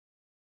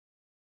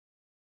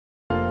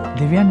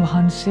දෙවියන්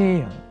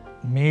වහන්සේ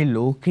මේ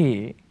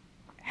ලෝකයේ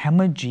හැම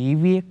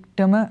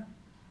ජීවියෙක්ටම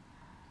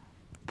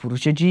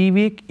පුරුෂ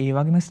ජීවියෙක් ඒ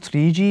වගේම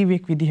ස්ත්‍රී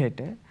ජීවියෙක්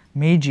විදිහට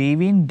මේ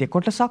ජීවීන්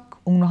දෙකොටසක්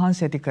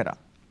උන්වහන්සේ ඇති කරා.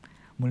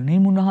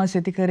 මුලින්ම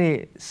උන්වහන්සේ ඇති කරේ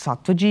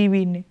සත්ව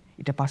ජීවීන්නේ.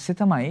 ඊට පස්සේ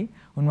තමයි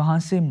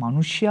උන්වහන්සේ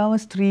මිනිස්යාව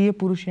ස්ත්‍රීය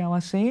පුරුෂයා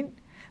වශයෙන්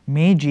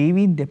මේ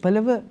ජීවීන්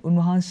දෙපළව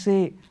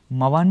උන්වහන්සේ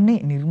මවන්නේ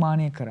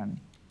නිර්මාණය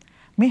කරන්නේ.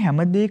 මේ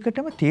හැම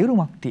දෙයකටම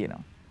තේරුමක්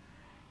තියෙනවා.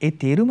 ඒ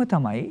තේරුම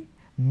තමයි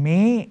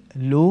මේ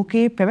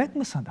ලෝකයේ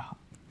පැවැත්ම සඳහා.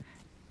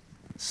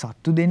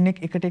 සත්තු දෙන්නෙක්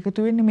එකට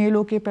එකතු වෙන්නේ මේ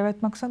ලෝකයේ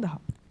පැවැත්මක් සඳහා.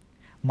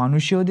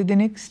 මනුෂ්‍යෝ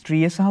දෙදෙනෙක්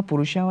ස්ත්‍රිය සහ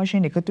පුරුෂයා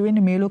වශයෙන් එකතු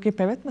වෙන්නේ මේ ලෝකයේ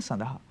පැවැත්ම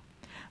සඳහා.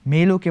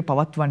 මේ ලෝකේ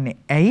පවත්වන්නේ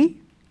ඇයි?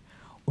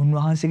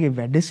 උන්වහන්සේගේ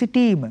වැඩ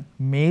සිටීම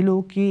මේ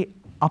ලෝකයේ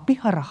අපි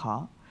හරහා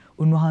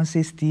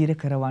උන්වහන්සේ ස්ථීර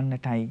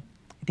කරවන්නටයි.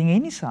 ඉතින් ඒ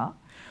නිසා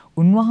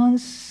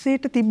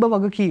උන්වහන්සේට තිබ්බ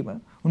වගකීම,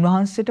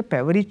 උන්වහන්සේට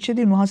පැවරිච්ච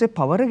දේ උන්වහන්සේ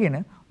පවරගෙන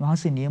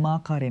උන්වහන්සේ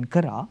නියමාකාරයෙන්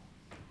කරා.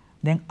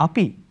 දැන්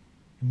අපි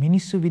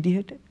මිනිස්සු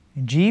විදිහට,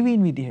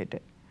 ජීවීන් විදිහට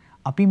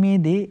අපි මේ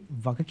දේ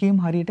වගකීම්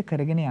හරියට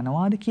කරගෙන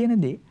යනවාද කියන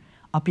දේ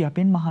අපි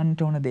අපෙන්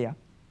මහන්නට ඕන දෙයක්.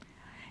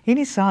 ඒ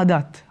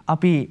නිසාදත්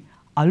අපි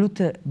අලුත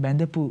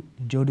බැඳපු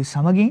ජෝඩු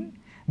සමගින්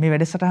මේ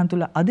වැඩසටහන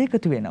තුළ අද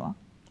එකතු වෙනවා.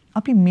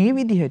 අපි මේ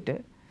විදිහට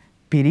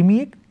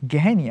පිරිමියෙක්,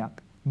 ගැහැණියක්,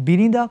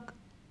 බිරිඳක්,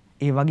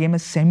 ඒ වගේම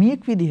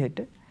සැමියෙක් විදිහට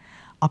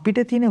අපිට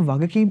තියෙන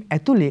වගකීම්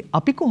ඇතුලේ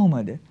අපි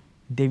කොහොමද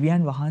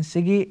දෙවියන්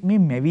වහන්සේගේ මේ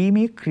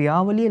මැවීමේ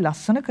ක්‍රියාවලිය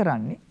ලස්සන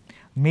කරන්නේ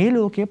මේ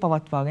ලෝකය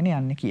පවත්වාගෙන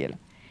යන්නේ කියලා.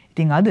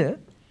 ඉතින් අද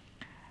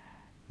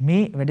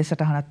මේ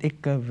වැඩසටහනත්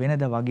එක්ක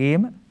වෙනද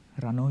වගේම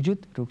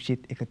රනෝජුත්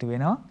රුක්ෂිත් එකතු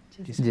වෙනවා.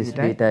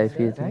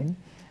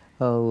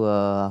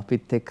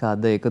 අපිත් එක්ක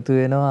අද එකතු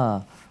වෙනවා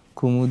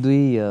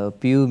කුමුදුයි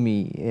පියුමි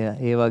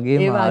ඒ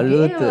වගේම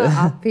අලුත්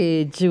අපේ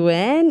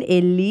ජුවන්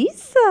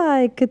එලිසා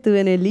එකතු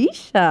වෙන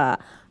එලිෂා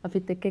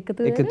අපිත් එක්ක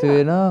එකතු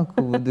වෙනවා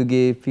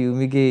කුමුදුගේ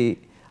පියුමිගේ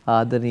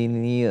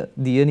ආදරණීය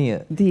දියණිය.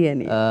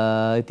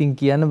 ඉතින්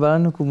කියන්න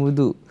බලන්න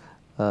කුමුදු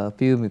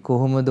පියුමි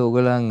කොහොමද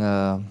ඔයගලන්ගේ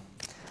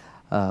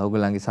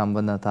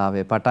සම්බන්ධතාවය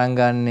පටන්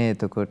ගන්නෙ?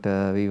 එතකොට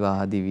විවාහ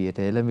දිවියට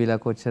එළඹිලා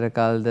කොච්චර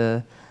කාලද?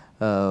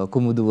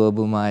 කුමුදු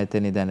වර්බුම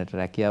ආයතනයේ දැනට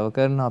රැකියාව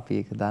කරනවා, අපි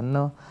ඒක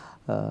දන්නවා.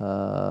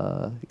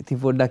 ඉතින්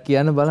පොඩ්ඩක්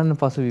කියන්න බලන්න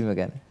පසුබිම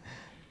ගැන.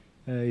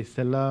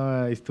 ඉස්සෙල්ලා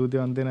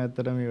ස්තුතිවන්ත වෙන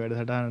ඇත්තට මේ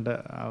වැඩසටහනට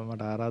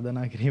මට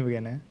ආරාධනා කිරීම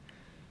ගැන.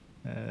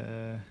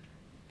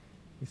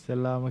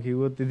 ඉස්සෙල්ලාම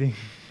කිව්වොත් ඉතින්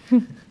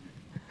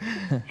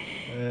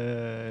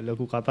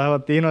ලොකු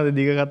කතාවක් තියෙනවා,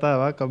 දිග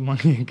කතාවක්. මම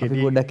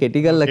පොඩ්ඩක් කෙටි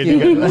කරලා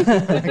කියන්න.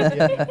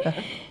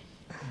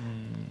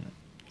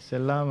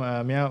 ඉස්සෙල්ලාම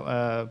මෙයා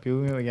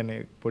පියුමි කියන්නේ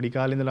පොඩි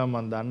කාලේ ඉඳලා මම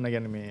දන්න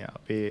කියන්නේ මේ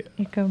අපේ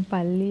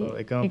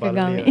එකම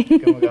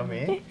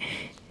ගමේ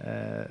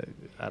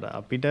අර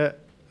අපිට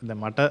දැන්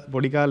මට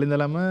පොඩි කාලේ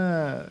ඉඳලම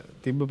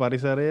තිබ්බ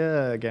පරිසරය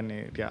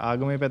කියන්නේ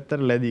ආගමේ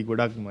පැත්තට ලැබි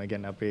ගොඩක්ම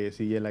කියන්නේ අපේ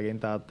සීයලාගෙන්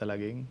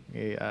තාත්තලාගෙන්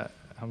ඒ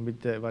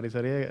හම්බෙච්ච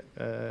පරිසරය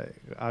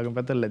ආගම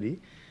පැත්තට ලැබි.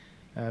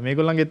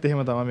 මේගොල්ලන්ගෙත්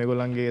එහෙම තමයි.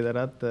 මේගොල්ලන්ගේ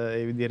දරත්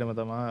ඒ විදිහටම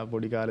තමයි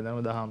පොඩි කාලේ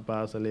ඉඳන්ම දහම්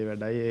පාසලේ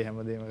වැඩයි ඒ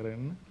හැමදේම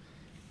කරගෙන.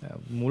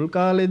 මුල්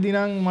කාලේදී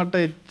නම් මට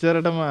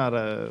එච්චරටම අර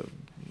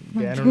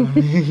ගෑනු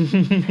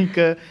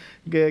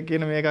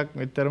කියන මේකක්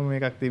මෙතරම්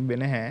මේකක් තිබ්බේ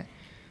නැහැ.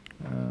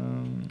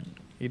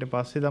 ඊට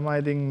පස්සේ තමයි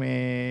ඉතින්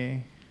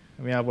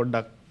මෙයා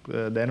පොඩ්ඩක්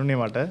දැනුනේ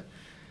මට.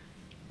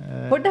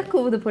 පොඩ්ඩක්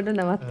කොහොමද පොඩ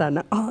නවත්තන්න.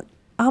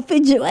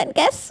 අපේ ජුවන්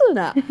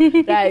කැස්සුණා.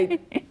 රයිට්.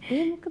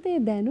 ඒ මොකද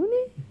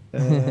දැනුනේ?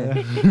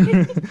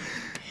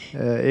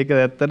 ඒක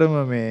ඇත්තටම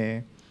මේ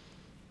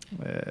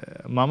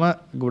මම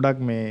ගොඩක්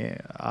මේ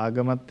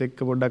ආගමත් එක්ක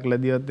පොඩ්ඩක්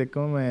ලැබියත්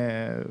එක්කම මේ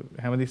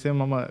හැමතිස්සෙම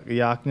මම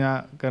යාඥා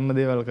කරන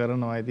දේවල්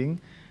කරනවා. ඉතින්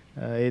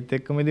ඒත්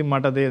එක්කම ඉතින්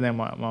මට තේ දැන්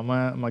මම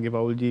මගේ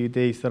පෞල්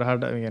ජීවිතේ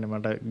ඉස්සරහට يعني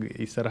මට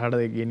ඉස්සරහට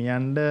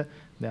ගෙනියන්න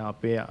දැන්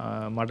අපේ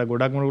මට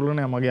ගොඩක්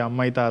මොනගොල්ලෝනේ මගේ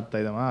අම්මයි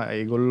තාත්තයි තමයි.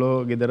 ඒගොල්ලෝ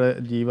ගෙදර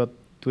ජීවත්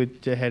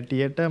වෙච්ච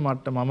හැටියට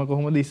මම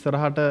කොහොමද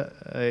ඉස්සරහට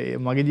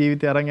මගේ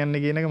ජීවිතය අරන්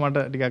යන්නේ කියන එක මට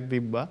ටිකක්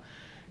තිබ්බා.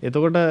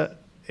 එතකොට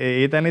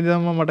ඒ තැනදී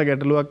තමයි මට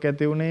ගැටලුවක්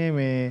ඇති වුණේ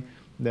මේ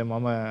දැන්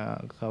මම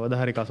කවදා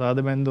හරි කසාද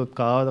බැන්දොත්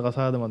කාවද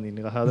කසාද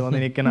මඳින්නේ? කසාද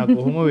මඳින එක්කෙනා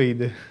කොහොම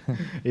වෙයිද?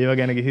 ඒව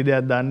ගැන කිසි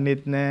දෙයක්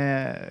දන්නෙත් නැහැ.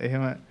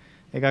 එහෙම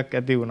එකක්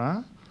ඇති වුණා.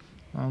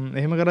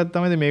 එහෙම කරත්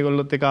තමයි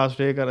මේගොල්ලොත් එක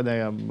ආශ්‍රය කර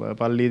දැන්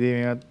පල්ලියේදී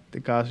මේවත්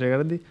එක ආශ්‍රය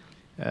කරද්දි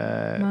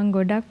මම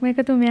ගොඩක්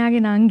මේකතු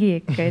මෙයාගේ නංගි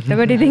එක්ක.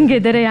 එතකොට ඉතින්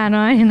ගෙදර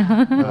යනවා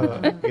එනවා.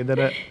 ගෙදර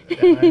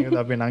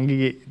අපේ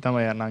නංගිගේ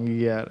තමයි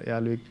නංගිගේ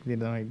යාළුවෙක්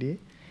තමයි හිටියේ.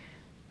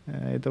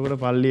 එතකොට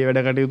පල්ලියේ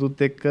වැඩ කටයුතුත්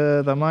එක්ක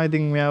තමයි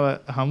ඉතින් මෙයාව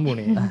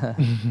හම්බුනේ.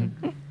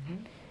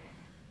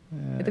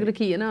 එතකොට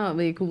කියනවා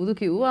මේ කුමුදු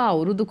කිව්වා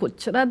අවුරුදු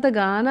කොච්චරක්ද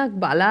ගානක්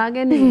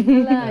බලාගෙන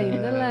ඉඳලා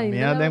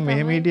මෙයා දැන්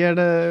මෙහෙම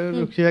හිටියට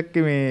රුක්ෂයක්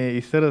මේ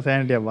ඉස්සර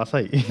සෑන්ටියක්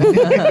වසයි.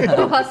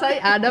 වසයි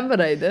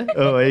ආඩම්බරයිද?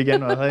 ඔව් ඒ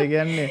කියන්නේ වසයි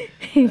කියන්නේ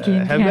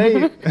හැබැයි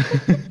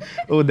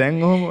ඔව් දැන්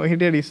ඔහොම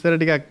හිටියට ඉස්සර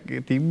ටිකක්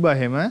තිබ්බා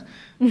එහෙම.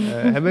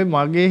 හැබැයි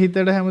මගේ හිතට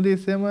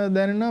හැමතිස්සෙම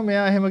දැනෙනවා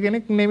මෙයා එහෙම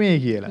කෙනෙක් නෙමෙයි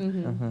කියලා.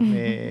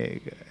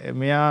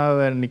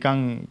 මෙයා නිකන්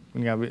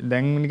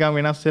දැන් නිකන්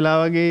වෙනස් වෙලා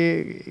වගේ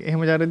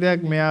එහෙම චරිතයක්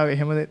මෙයා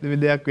එහෙම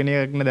දෙයක් වෙන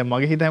එක එකක් නේ. දැන්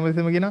මගේ හිත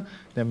හැමතිස්සෙම කියනවා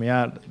දැන්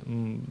මෙයා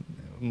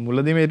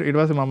මුලදී ඊට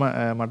පස්සේ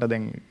මට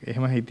දැන්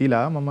එහෙම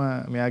හිතිලා මම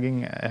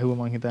මෙයාගෙන් ඇහුවා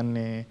මං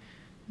හිතන්නේ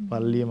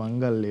පල්ලිය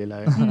මංගල්‍යලා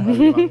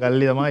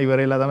මංගල්‍ය තමයි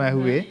ඉවරෙලා තමයි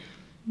ඇහුවේ.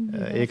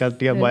 ඒකත්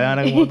ටිකක්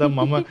භයානක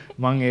මොහොතක්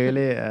මං ඒ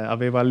වෙලේ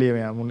අපේ පල්ලියේ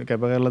මෙයා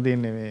කැප කරලා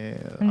තියන්නේ මේ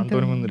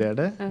අන්තෝනි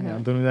මුන්දරයට.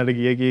 අන්තෝනි මුන්දරට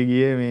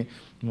ගියේ මේ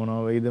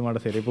මොනවා වෙයිද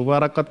මට සෙරප්පු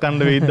පාරක්වත්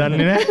කන්න වෙයිද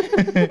දන්නේ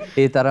නැහැ.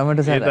 ඒ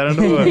තරමට ඒ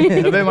තරමට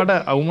හැබැයි මට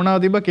අවුමනාව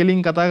තිබ්බ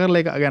කෙලින් කතා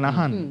කරලා ඒක ගැන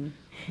අහන්න.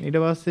 ඊට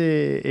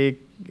පස්සේ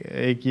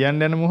ඒ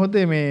කියන්න යන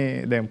මොහොතේ මේ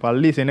දැන්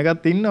පල්ලි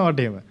සෙනගත් ඉන්නවා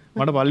වටේම.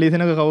 මට පල්ලි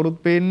සෙනග කවුරුත්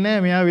පේන්නේ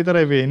නැහැ. මෙයා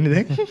විතරයි පේන්නේ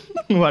දැන්.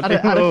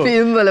 අර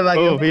ෆිල්ම් වල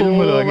වගේ. ඔව් ෆිල්ම්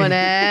වල වගේ.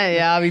 නෑ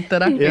එයා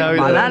විතරක්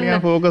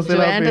බලන්න ફોකස්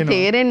වෙලා පේනවා.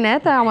 තේරෙන්නේ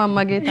නැහැ තාම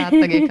අම්මගේ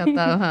තාත්තගේ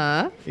කතාව.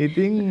 හා.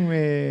 ඉතින්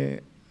මේ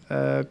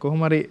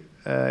කොහොම හරි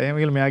එහෙම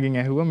කියලා මෙයාගෙන්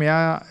ඇහුවා.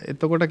 මෙයා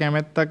එතකොට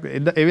කැමැත්තක්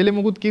එවෙලේ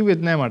මුකුත්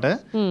කිව්වෙත් නැහැ මට.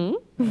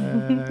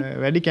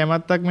 වැඩි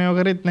කැමැත්තක් මේව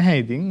කරෙත්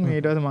නැහැ ඉතින්.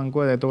 ඊට පස්සේ මං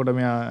කිව්වා එතකොට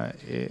මෙයා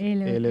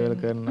ඒ ලෙවල්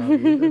කරනවා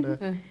ඊට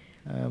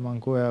මං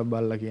කිව්වා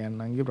බල්ලා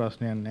කියන්නම්ගේ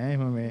ප්‍රශ්නයක් නැහැ.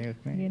 එහෙම මේක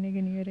නෑ.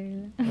 ගෙනගෙන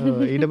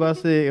ඉවරෙලා. ඊට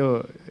පස්සේ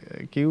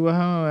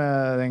කිව්වහම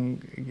දැන්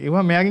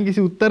ඒවා මෙයාගෙන්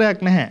කිසි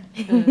උත්තරයක් නැහැ.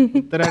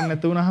 උත්තරයක්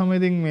නැති වුණාම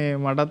ඉතින් මේ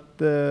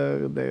මටත්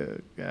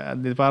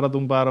දෙපාර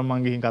තුන් පාර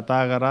මං ගිහින්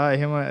කතා කරා.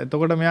 එහෙම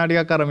එතකොට මෙයා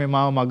ටිකක් අර මේ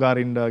මාව මග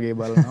අරින්න වගේ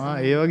බලනවා.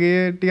 ඒ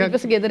වගේ ටිකක් ඊට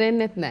පස්සේ ගෙදර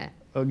එන්නෙත් නැහැ.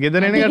 ඔව්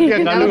ගෙදර එන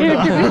කට්ටියක් අඩු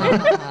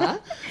වුණා.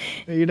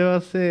 ඊට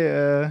පස්සේ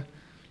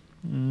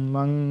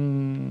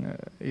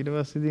ඊට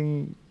පස්සේ ඉතින්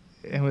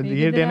එහෙම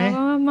දිගට යන්නේ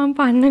මම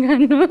පන්න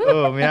ගන්නවා.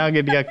 ඔව්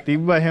මෙයාගේ ටිකක්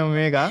තිබ්බා එහෙම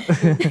මේක.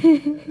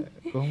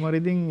 කොහොම හරි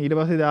ඉතින් ඊට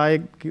පස්සේ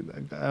ආයෙත්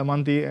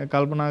මන්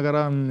කල්පනා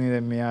කරා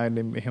මෙයා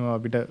එහෙම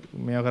අපිට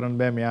මේව කරන්න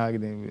බෑ.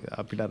 මෙයාගේ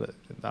අපිට අර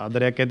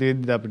ආදරයක් ඇති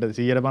වෙද්දි අපිට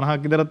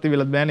 150ක් විතරක්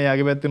තිබිලත් බෑනේ.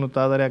 එයාගේ පැත්තෙන් උත්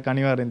ආදරයක්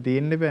අනිවාර්යෙන්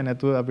තියෙන්න බෑ.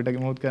 නැතුව අපිට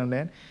මොහොත් කරන්න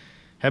බෑනේ.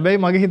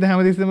 හැබැයි මගේ හිත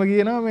හැමතිස්සෙම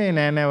කියනවා මේ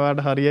නෑ නෑ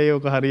ඔයාට හරියයි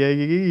ඔක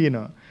හරියයි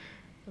කියනවා.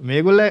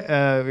 මේගොල්ලෝ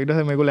ඊට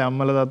පස්සේ මේගොල්ලෝ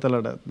අම්මලා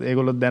තාත්තලාට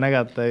ඒගොල්ලෝ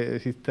දැනගත්තා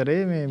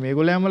සිස්තරේ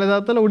මේගොල්ලෝ අම්මලා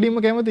තාත්තලා උඩින්ම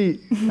කැමති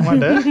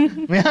මට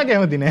මෙයා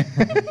කැමති නෑ.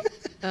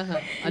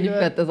 අනිත්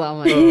පැත්ත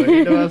සාමාන්‍ය.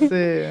 ඊට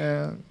පස්සේ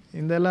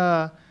ඉඳලා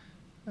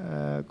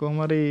කොහොම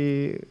හරි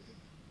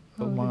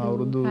මම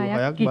අවුරුදු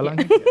 6ක් බලන්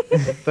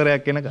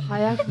උත්තරයක් එනක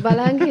 6ක්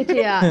බලන්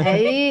හිටියා.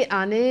 ඇයි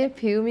අනේ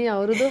පියුමි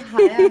අවුරුදු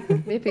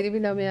 6ක් මේ පිරිමි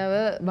ළමයාව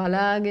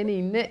බලාගෙන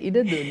ඉන්න ඉඩ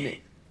දුන්නේ?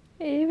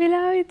 ඒ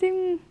වෙලාවෙ ඉතින්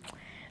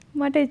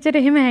මට එච්චර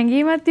එහෙම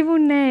හැඟීමක්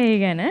තිබුණේ නැහැ ඒ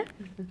ගැන.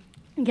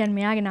 කියන්නේ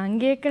මෙයාගේ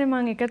නංගි එක්කනේ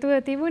මම එකතුව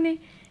තිබුණේ.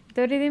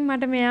 ඒතකොට ඉතින්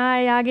මට මෙයා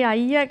එයාගේ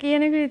අයියා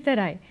කියන එක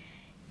විතරයි.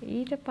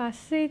 ඊට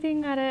පස්සේ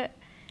ඉතින් අර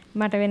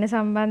මට වෙන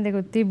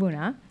සම්බන්ධයකුත්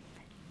තිබුණා.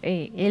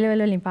 ඒ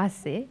ලෙවල් වලින්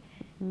පස්සේ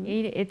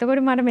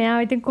එතකොට මට මෙයාව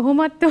ඉතින්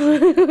කොහොමත්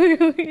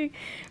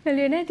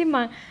එළිය නෑ. ඉතින්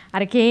මම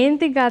අර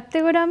කේන්ති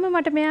ගත්තේ ගොඩක්ම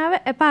මට මෙයාව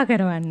එපා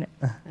කරවන්න.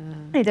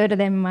 ඒතකොට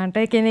දැන්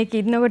මට කෙනෙක්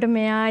ඉන්නකොට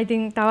මෙයා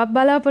ඉතින් තවත්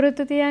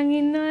බලාපොරොත්තු තියන්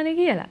ඉන්නවනේ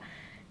කියලා.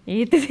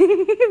 ඊට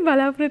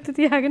බලාපොරොත්තු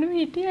තියාගෙන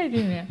හිටියා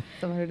ඉතින් මෙයා.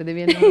 සමහරවිට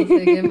දෙවියන්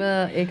වහන්සේගේම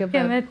ඒක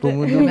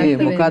කුමුදුගේ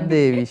මොකද්ද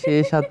ඒ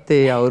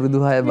විශේෂත්වයේ අවුරුදු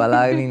 6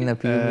 බලාගෙන ඉන්න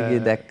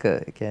පියුමිගේ දැක්ක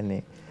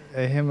කියන්නේ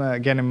එහෙම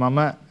කියන්නේ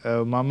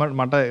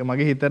මට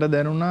මගේ හිතට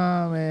දැනුණා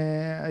මේ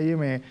අයියේ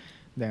මේ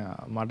දැන්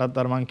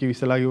මටත් අර මං කිව්වා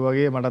ඉස්සලා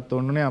වගේ මටත්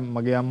ඕනුනේ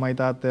මගේ අම්මයි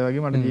තාත්තයි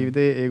වගේ මට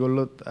ජීවිතේ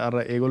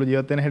ඒගොල්ලෝ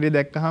ජීවත් වෙන හැටි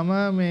දැක්කහම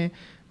මේ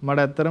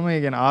මට ඇත්තටම ඒ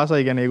කියන්නේ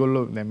ආසයි. කියන්නේ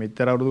ඒගොල්ලෝ දැන්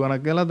මෙච්චර අවුරුදු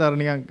ගණක් ගලා තර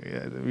නිකන්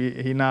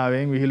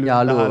හිනාවෙන්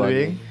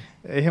විහිළුවෙන්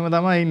එහෙම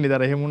තමයි ඉන්නේ.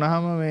 තර එහෙම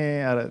වුණාම මේ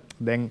අර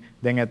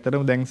දැන්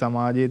ඇත්තටම දැන්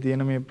සමාජයේ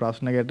තියෙන මේ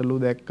ප්‍රශ්න ගැටලු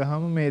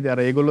දැක්කහම මේ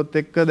අර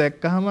ඒගොල්ලොත් එක්ක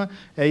දැක්කහම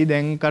ඇයි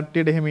දැන්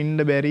කට්ටියට එහෙම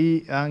ඉන්න බැරි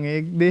ඒ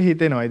දේ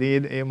හිතෙනවා.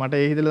 ඉතින් මට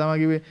ඒ හිතලා තමයි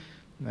කිව්වේ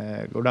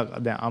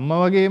ගොඩක් දැන්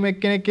අම්මා වගේම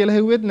එක්කෙනෙක් කියලා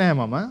හෙව්වෙත් නෑ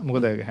මම.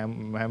 මොකද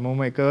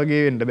හැමෝම එක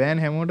වගේ වෙන්න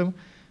බෑනේ හැමෝටම.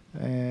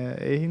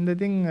 ඒ හින්දා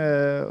ඉතින්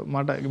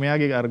මට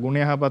මෙයාගේ අර ගුණ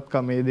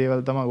යහපත්කම මේ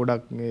දේවල් තමයි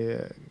ගොඩක්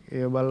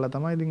ඒ බලලා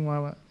තමයි ඉතින්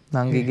මම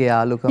නංගිගේ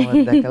යාළුකම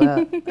දැකලා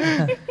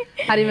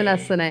හරිම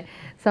ලස්සනයි.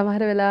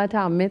 සමහර වෙලාවට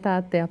අම්මේ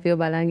තාත්තේ අපිව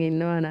බලන්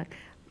ඉන්නවා නම්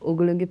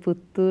ඔගොල්ලෝගේ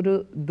පුතුරු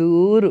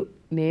දූරු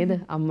නේද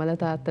අම්මලා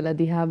තාත්තලා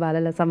දිහා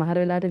බලලා සමහර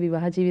වෙලාවට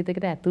විවාහ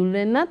ජීවිතයකට ඇතුල්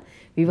වෙන්නත්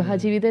විවාහ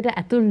ජීවිතයට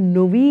ඇතුල්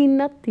නොවී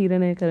ඉන්නත්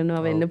තීරණය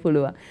කරනවා වෙන්න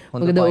පුළුවන්.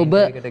 මොකද ඔබ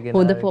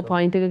හොඳ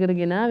පොයින්ට් එකකට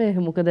ගෙනාවේ.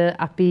 මොකද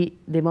අපි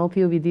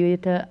දෙමව්පියෝ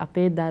විදියට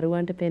අපේ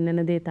දරුවන්ට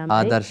පෙන්වන දේ තමයි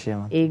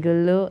ආදර්ශයම.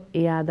 ඒගොල්ලෝ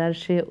ඒ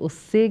ආදර්ශය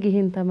ඔස්සේ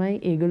ගිහින් තමයි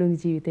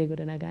ඒගොල්ලෝගේ ජීවිතය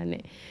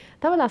ගොඩනගන්නේ.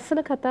 තව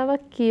ලස්සන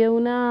කතාවක්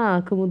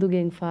කියවුණා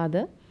කුමුදුගෙන්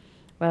ෆාදර්.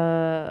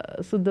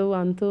 සුදව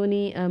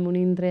අන්තෝනි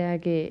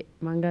මුනින්ද්‍රයාගේ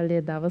මංගල්‍ය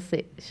දවසේ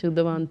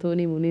සුදව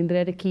අන්තෝනි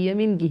මුනින්ද්‍රයාට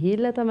කියමින්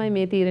ගිහිල්ලා තමයි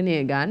මේ තීරණය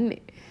ගන්නෙ.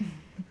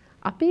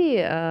 අපි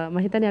මම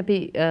හිතන්නේ අපි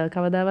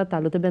කවදාවත්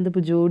අලුත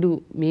බැඳපු ජෝඩු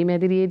මේ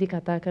මැදිරියේදී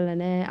කතා කරලා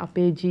නැහැ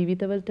අපේ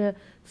ජීවිතවලට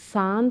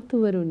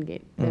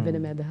සාන්තුවරුන්ගෙන් ලැබෙන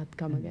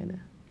මැදහත්කම ගැන.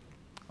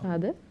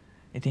 ආද?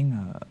 ඉතින්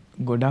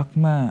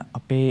ගොඩක්ම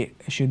අපේ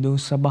ශුදු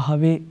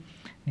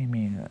ස්වභාවයේ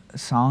මේ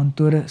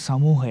සාන්තුවර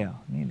සමූහය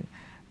නේද?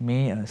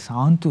 මේ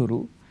සාන්තුරු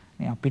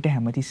අපිට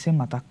හැමතිස්සෙම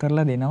මතක්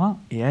කරලා දෙනවා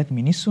එයාත්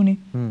මිනිස්සුනේ.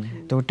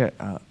 එතකොට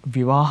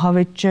විවාහ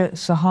වෙච්ච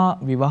සහ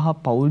විවාහ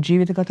පෞල්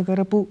ජීවිත ගත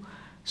කරපු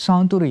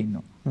සාන්තුරු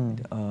ඉන්නවා.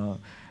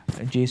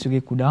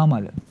 ජේසුගේ කුඩා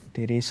මල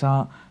තෙරේසා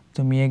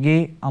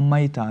තුමියගේ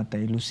අම්මයි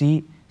තාත්තයි ලුසි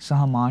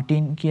සහ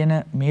මාටින් කියන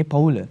මේ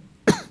පවුල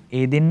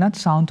ඒ දෙන්නත්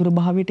සාන්තුරු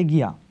භාවයට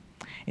ගියා.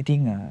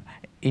 ඉතින්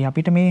ඒ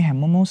අපිට මේ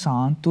හැමෝම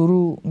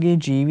සාන්තුරුගේ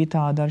ජීවිත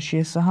ආදර්ශය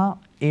සහ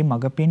ඒ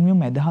මඟ පෙන්වීම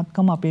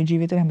මැදහත්කම අපේ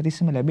ජීවිතේ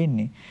හැමතිස්සෙම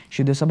ලැබෙන්නේ.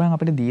 ශුද්ධ සභාවෙන්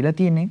අපිට දීලා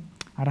තියෙන්නේ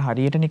අර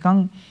හරියට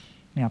නිකන්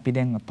මේ අපි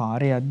දැන්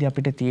පාරේ යද්දි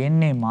අපිට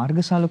තියෙන්නේ මාර්ග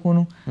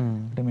සලකුණු.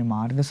 අපිට මේ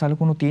මාර්ග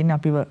සලකුණු තියෙන්නේ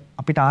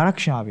අපිට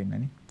ආරක්ෂා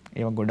වෙන්නනේ.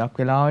 ඒවා ගොඩක්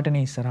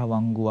වෙලාවටනේ ඉස්සරහා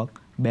වංගුවක්,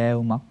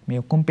 බෑවුමක් මේ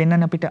ඔක්කොම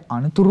පෙන්වන්නේ අපිට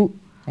අනුතුරු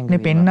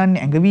නේ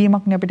පෙන්වන්නේ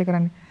ඇඟවීමක්නේ අපිට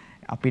කරන්නේ.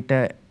 අපිට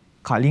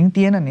කලින්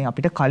තියෙනනේ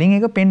අපිට කලින්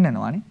එක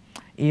පෙන්නනවානේ.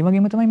 ඒ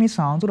වගේම තමයි මේ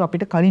සාන්තුරු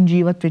අපිට කලින්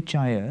ජීවත් වෙච්ච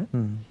අය.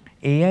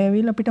 ඒ අය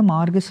ඇවිල්ලා අපිට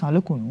මාර්ග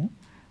සලකුණු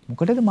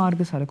මොකටද මාර්ග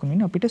සලකුණු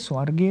ඉන්නේ අපිට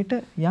ස්වර්ගයට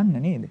යන්න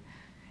නේද?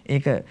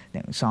 ඒක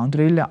දැන්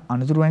සාන්තුරු ඇවිල්ලා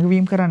අනුතුරු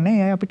ඇඟවීම කරන්නේ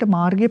ඒ අය අපිට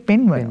මාර්ගය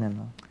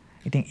පෙන්වනවා.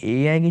 ඉතින්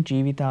ඒ අයගේ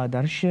ජීවිත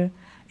ආදර්ශ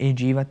ඒ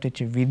ජීවත්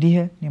වෙච්ච විදිහ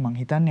නේ මං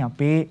හිතන්නේ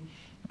අපේ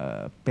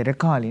පෙර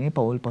කාලේ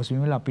පෞල්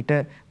පසුබිම වල අපිට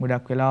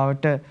ගොඩක්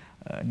වෙලාවට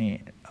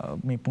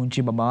මේ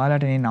පුංචි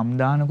බබාලාට නේ නම්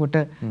දානකොට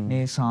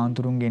මේ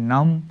සාන්තුරුන්ගේ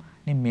නම්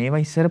නේ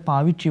මේවා ඉස්සර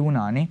පාවිච්චි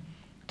වුණානේ.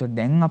 ඒතකොට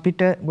දැන්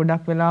අපිට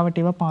ගොඩක්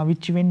වෙලාවට ඒවා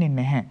පාවිච්චි වෙන්නේ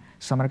නැහැ.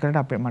 සමහර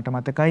කරට මට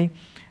මතකයි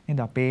නේද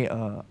අපේ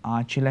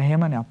ආච්චිලා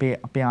එහෙමනේ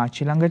අපේ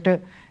ආච්චි ළඟට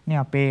නේ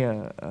අපේ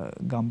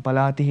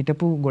ගම්පලාති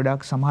හිටපු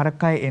ගොඩක්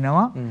සමහරක් අය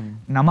එනවා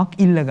නමක්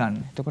ඉල්ල ගන්න.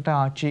 එතකොට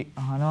ආච්චි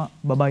අහනවා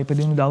බබා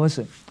ඉපදුණු දවස.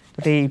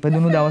 එතකොට ඒ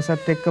ඉපදුණු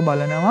දවසත් එක්ක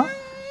බලනවා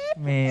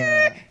මේ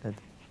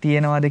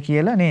තියෙනවද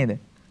කියලා නේද?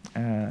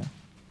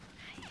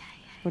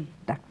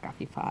 පොඩ්ඩක්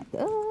අපි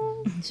ෆාදර්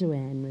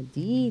ජොයන්ව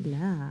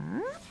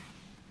දීලා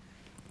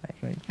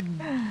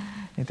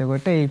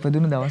එතකොට ඒ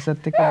ඉපදුණු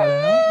දවසත් එක්ක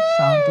බලනවා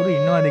සාන්තුරු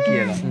ඉන්නවද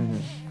කියලා.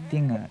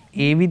 ඉතින්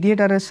ඒ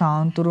විදිහට අර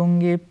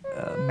සාන්තුරුන්ගේ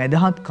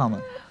මැදහත්කම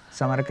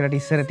සමහර කරට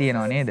ඉස්සර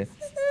තියෙනවා නේද?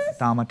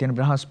 තාමත් යන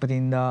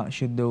බ්‍රහස්පතින්දා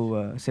ශුද්ධ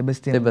වූ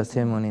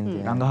සෙබස්තියන් මුනින්ද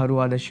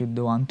රංගහරුවාද ශුද්ධ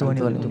වූ අන්තෝනි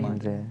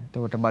මුනිතුමාන්ට.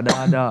 එතකොට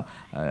බදාදා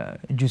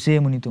ජුසේ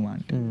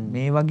මුනිතුමාන්ට.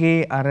 මේ වගේ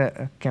අර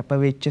කැප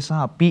වෙච්ච සහ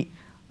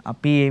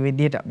අපි ඒ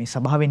විදිහට මේ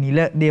සභාවේ නිල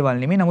දේවල්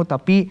නෙමෙයි. නමුත්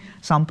අපි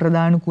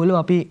සම්ප්‍රදානුකූලව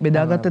අපි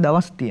බෙදාගත්ත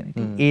දවස් තියෙනවා.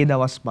 ඉතින් ඒ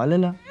දවස්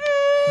බලලා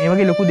මේ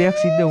වගේ ලොකු දෙයක්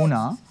සිද්ධ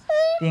වුණා.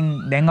 ඉතින්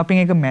දැන් අපෙන්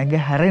ඒක මැග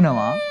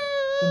හැරෙනවා.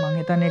 ඉතින් මම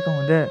හිතන්නේ ඒක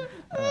හොඳ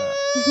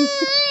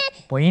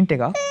පොයින්ට්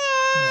එකක්.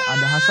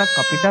 අදහසක්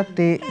අපිටත්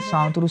ඒ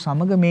සාන්තුරු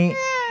සමග මේ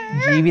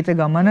ජීවිත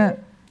ගමන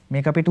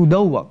මේක අපිට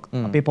උදව්වක්.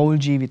 අපේ පෞල්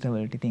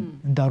ජීවිතවලට. ඉතින්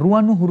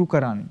දරුවන්ව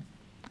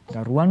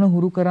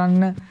හුරු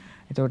කරන්න.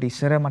 එතකොට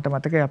ඉස්සර මට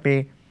මතකයි අපේ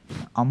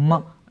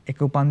අම්මා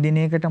එක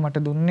උපන්දිනයකට මට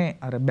දුන්නේ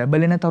අර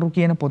බැබලෙන තරු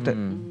කියන පොත.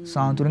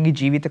 සාන්තුරුන්ගේ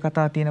ජීවිත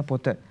කතා තියෙන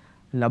පොත.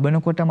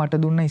 ලබනකොට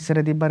මට දුන්න ඉස්සර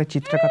තිබ්බ අර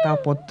චිත්‍ර කතා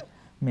පොත්.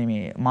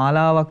 මේ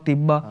මාලාවක්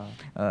තිබ්බා.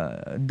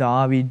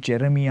 දාවිඩ්,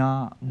 ජෙරමියා,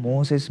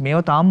 මෝසෙස්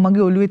මේවා තාම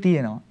මගේ ඔළුවේ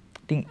තියෙනවා.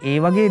 ඉතින් ඒ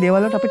වගේ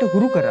දේවල් වලට අපිට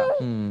හුරු කරා.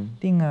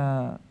 ඉතින්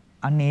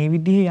අන්න ඒ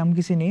විදිහේ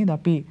යම්කිසි නේද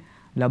අපි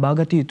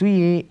ලබාගත යුතුයි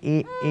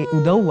ඒ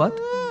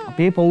උදව්වත්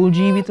අපේ පෞල්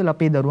ජීවිතවල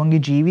අපේ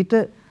දරුවන්ගේ ජීවිත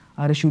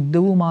අර ශුද්ධ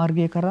වූ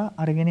මාර්ගය කරා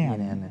අරගෙන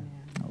යන්න.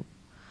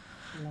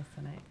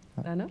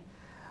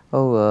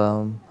 ඔව්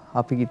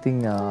අපි ඉතින්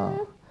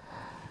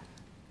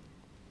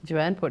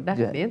ජොයන් පොඩ්ඩක්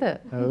නේද?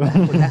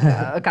 පොඩ්ඩක්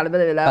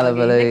කලබල වෙලා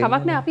වගේ.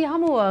 කමක් නෑ අපි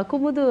අහමු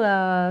කුමුදු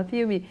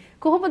පියුමි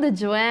කොහොමද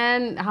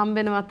ජොයන්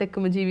හම්බෙනවත්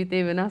එක්කම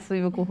ජීවිතේ වෙනස්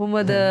වීම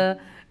කොහොමද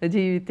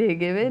ජීවිතේ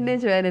ගෙවෙන්නේ?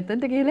 ජොයන්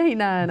එතනට ගිහලා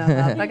hina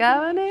යනවා.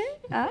 අපගාවනේ.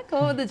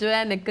 කොහොමද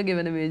ජොයන් එක්ක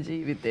ගෙවන මේ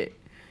ජීවිතේ?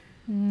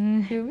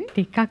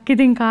 ටිකක්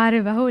ඉතින්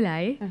කාර්ය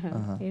බහුලයි.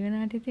 ඒ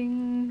වෙනාට ඉතින්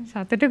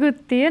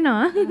සතුටකුත්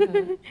තියෙනවා.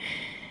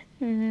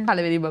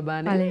 පළවෙනි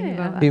බබානේ.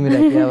 පියුමි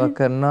රැකියාවක්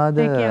කරනවද?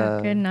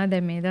 රැකියාවක් කරනවා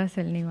දැන් මේ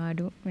දවස්වල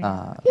නිවාඩු.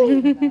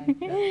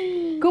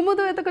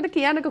 කුමුදු එතකොට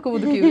කියන්නකෝ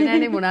කුමුදු කිව්වේ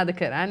නෑනේ මොනවද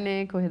කරන්නේ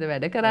කොහෙද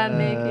වැඩ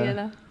කරන්නේ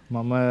කියලා.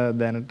 මම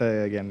දැනට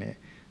කියන්නේ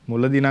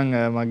මුලදී නම්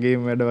මගේ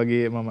වැඩ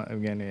වගේ මම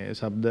කියන්නේ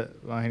ශබ්ද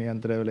වාහිනී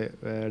යන්ත්‍රවල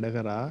වැඩ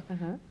කරා.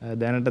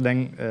 දැනට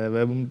දැන්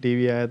වෙබුම්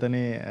ටීවී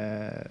ආයතනයේ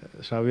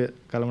ශ්‍රව්‍ය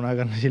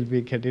කළමනාකරණ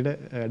ශිල්පියෙක් හැටියට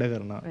වැඩ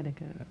කරනවා.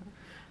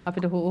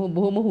 අපිට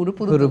බොහොම හුරු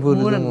පුරුදු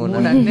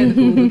මුණක් නේද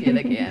කුමුදු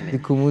කියලා කියන්නේ.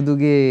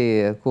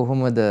 කුමුදුගේ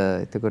කොහොමද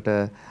එතකොට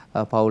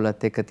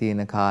පවුලත් එක්ක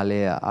තියෙන කාලය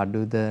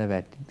අඩුද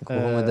වැඩිද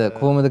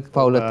කොහොමද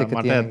පවුලත් එක්ක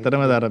තියෙන? මට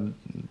ඇත්තටම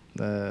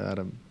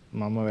අර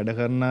මම වැඩ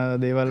කරන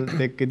දේවල්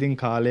එක්ක ඉතින්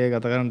කාලය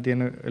ගත කරන්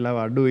තියෙන වෙලාව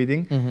අඩුයි.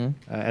 ඉතින්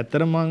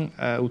ඇත්තටම මම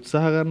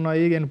උත්සාහ කරනවා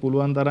ඊගෙන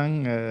පුළුවන් තරම්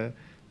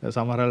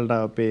සමහරවල්ට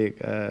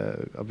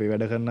අපේ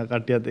වැඩ කරන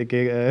කට්ටියත් එක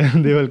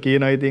දේවල්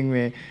කියනවා. ඉතින්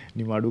මේ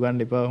නිමාඩු ගන්න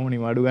එපා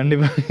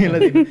කියලා.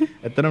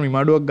 ඇත්තටම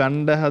නිමාඩුවක්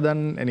ගන්න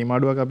හදන්නේ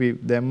නිමාඩුවක් අපි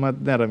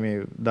දැම්මත් අර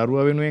මේ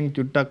දරුවා වෙනුවෙන්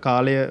චුට්ටක්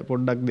කාලය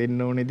පොඩ්ඩක්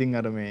දෙන්න ඕනේ. ඉතින්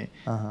අර මේ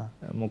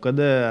මොකද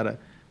අර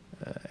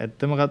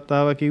ඇත්තම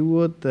කතාව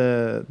කිව්වොත්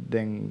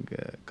දැන්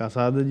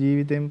කසාද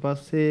ජීවිතෙන්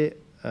පස්සේ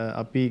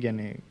අපි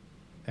කියන්නේ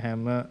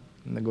හැම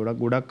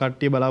ගොඩක්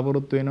කට්ටිය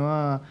බලාපොරොත්තු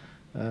වෙනවා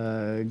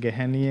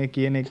ගැහණිය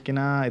කියන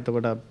එක්කෙනා.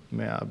 එතකොට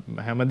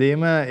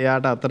හැමදේම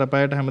එයාට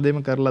අතරපයට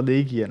හැමදේම කරලා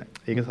දෙයි කියන.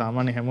 ඒක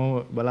සාමාන්‍ය හැමෝම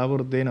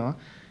බලාපොරොත්තු වෙනවා.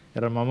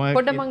 අර මම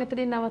පොඩ්ඩක් මං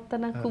එතනින්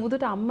නවත්තන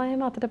කුමුදුට අම්මා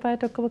එහෙම අතට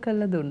පයට ඔක්කොම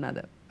කරලා දුන්නාද?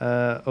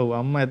 ඔව්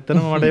අම්මා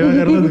ඇත්තටම මට ඒව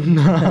කරලා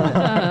දුන්නා.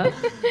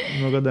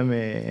 මොකද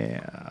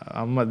මේ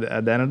අම්මා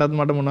දැනටත්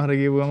මට මොන හරි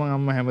කියපු ගමන්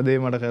අම්මා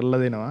හැමදේම මට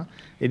කරලා දෙනවා.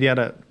 ඉතින්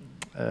අර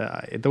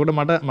එතකොට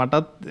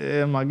මටත්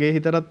මගේ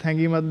හිතටත්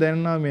හැඟීමක්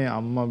දැනෙනවා මේ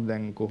අම්මා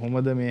දැන්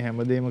කොහොමද මේ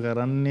හැමදේම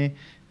කරන්නේ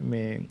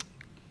මේ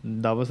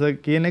දවස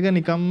කියන එක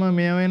නිකම්ම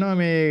මේ වෙනවා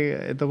මේ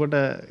එතකොට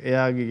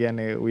එයාගේ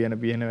කියන්නේ උයන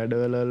පියන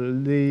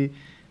වැඩවලදී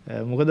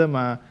මොකද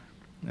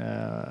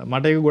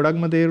මට ඒක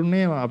ගොඩක්ම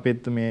තේරුනේ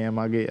අපෙත් මේ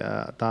මගේ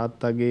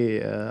තාත්තගේ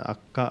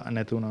අක්කා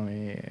නැතුණා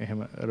මේ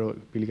එහෙම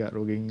පිළිකා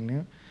රෝගෙන්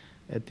ඉන්නේ.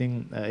 ඉතින්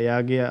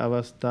එයාගේ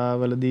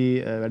අවස්ථාවලදී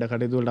වැඩ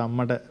කටයුතු වලට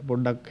අම්මට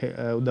පොඩ්ඩක්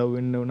උදව්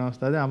වෙන්න වුණ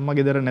අවස්ථාවේ අම්මා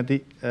ගෙදර නැති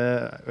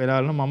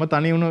වෙලාවල මම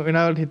තනි වුණ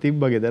වෙලාවට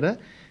තිබ්බා ගෙදර.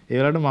 ඒ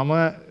වෙලාවට මම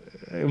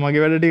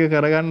මගේ වැඩ ටික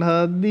කරගන්න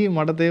හදද්දී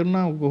මට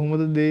තේරුණා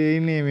කොහොමද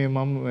දෙන්නේ මේ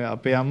මම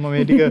අපේ අම්මා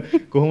මේ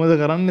ටික කොහොමද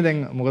කරන්නේ දැන්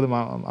මොකද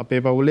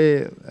අපේ පවුලේ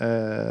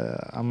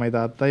අම්මයි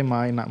තාත්තයි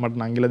මායි මට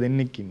නංගිලා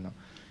දෙන්නෙක් ඉන්නවා.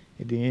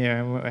 ඉතින්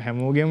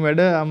හැමෝගෙම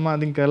වැඩ අම්මා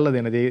අතින් කරලා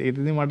දෙන. ඒ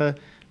ඉතින් මට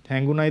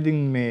හැඟුණා ඉතින්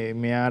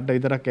මෙයාට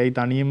විතරක් ඇයි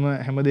තනියම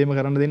හැමදේම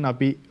කරන්න දෙන්න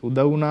අපි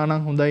උදව් වුණා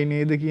නම් හොඳයි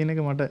නේද කියන එක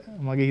මට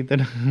මගේ හිතට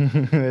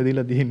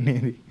වැදිලා තියෙන්නේ.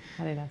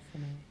 හරි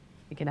ලස්සනයි.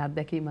 ඒ කියන්නේ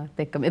අත්දැකීමත්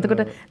එක්කම.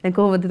 එතකොට දැන්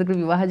කොහොමද එතකොට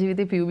විවාහ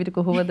ජීවිතේ පියුමිට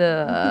කොහොමද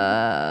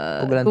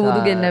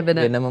කුමුදුගෙන්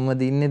ලැබෙන වෙනමම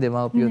දින්නේ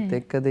දෙමව්පියොත්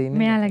එක්කද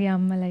ඉන්නේ? මෙයාලගේ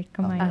අම්මලා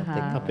එක්කමයි.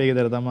 අපේ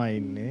ගෙදර තමයි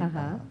ඉන්නේ.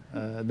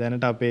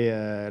 දැනට අපේ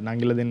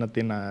නංගිලා දෙන්නත්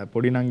තියෙන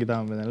පොඩි නංගි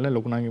තාම මැදලා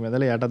ලොකු නංගි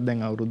මැදලා යටත්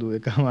දැන් අවුරුදු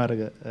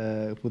එකමාරක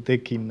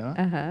පුතෙක් ඉන්නවා.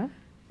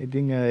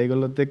 ඉතින්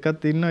ඒගොල්ලොත්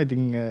එක්කත් ඉන්නවා.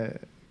 ඉතින්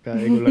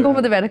ඒගොල්ලෝ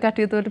කොහොමද වැඩ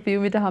කටයුතු වලට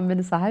පියුමිට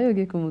හම්බෙන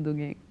සහයෝගය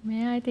කුමුදුගෙන්?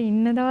 මෙයා ඉතින්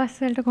ඉන්න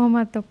දවස් වලට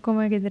කොහොමත්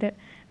ඔක්කොම ගෙදර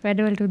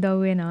වැඩවලට උදව්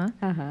වෙනවා.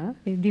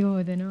 රෙදි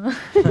හොදනවා.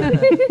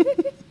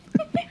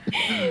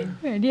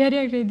 වැඩි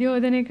හරියක් රෙදි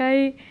හොදන එකයි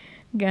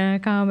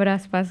කාමර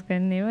අස්පස්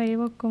කරන ඒවා ඒ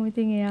ඔක්කොම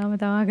ඉතින් එයාම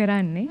තමයි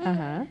කරන්නේ.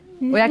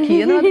 ඔයා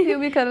කියනවද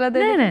පියුමි කරලා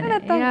දෙන්න?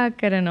 එයා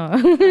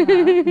කරනවා.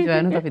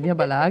 ජයනුත් අපි දිහා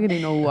බලාගෙන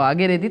ඉන්න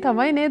ඔයාගේ රෙදි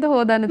තමයි නේද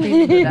හොදන්න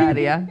තියෙන්නේ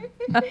ඩාරියා.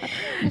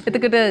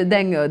 එතකොට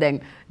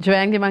දැන්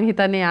ජයන්ගේ මං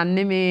හිතන්නේ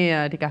යන්නේ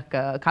මේ ටිකක්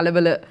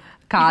කලබල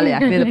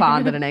කාලයක් නේද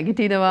පාන්දර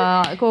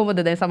නැගිටිනවා කොහොමද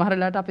දැන් සමහර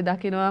වෙලාවට අපි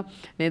දකිනවා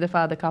නේද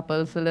ෆාදර්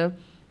කපල්ස් වල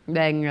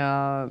දැන්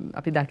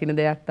අපි දකින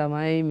දෙයක්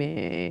තමයි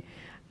මේ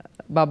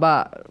බබා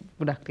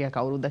ගොඩක් ටිකක්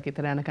අවුරුද්දක්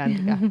විතර යනකන්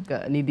ටිකක්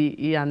නිදි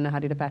යන්න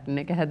හරියට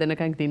පැටර්න් එක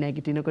හැදෙනකන් ඉතින්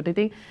නැගිටිනකොට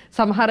ඉතින්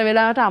සමහර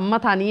වෙලාවට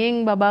අම්මා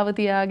තනියෙන් බබාව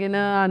තියාගෙන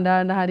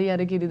අඬන හරි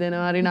අර කිරි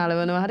දෙනවා හරි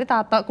නලවනවා හරි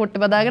තාත්තා කොට්ට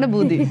බදාගෙන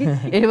බුදි.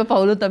 එහෙම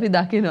පවුලුත් අපි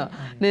දකිනවා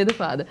නේද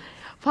ෆාදර්?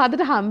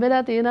 ෆාදර්ට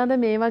හම්බෙලා තියෙනවද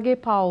මේ වගේ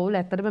පවුල්?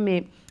 ඇත්තටම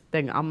මේ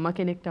දැන් අම්මා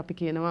කෙනෙක්ට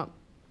අපි කියනවා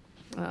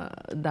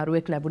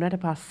දරුවෙක්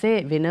ලැබුණට පස්සේ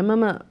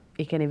වෙනමම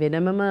ඒ කියන්නේ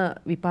වෙනමම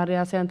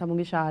විපර්යාසයන්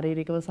තමුගේ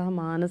ශාරීරිකව සහ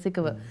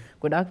මානසිකව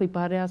ගොඩාක්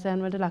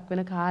විපර්යාසයන් වලට ලක්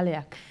වෙන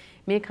කාලයක්.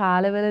 මේ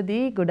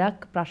කාලවලදී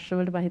ගොඩක් ප්‍රශ්න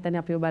වලට මම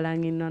හිතන්නේ අපිව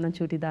බලන් ඉන්නවා නම්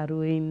චූටි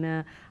දරුවෝ ඉන්න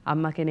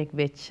අම්මා කෙනෙක්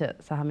වෙච්ච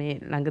සහ මේ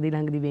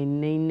ළඟදි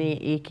වෙන්න ඉන්නේ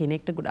ඒ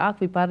කෙනෙක්ට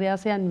ගොඩාක්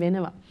විපර්යාසයන්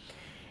වෙනවා.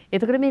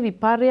 එතකොට මේ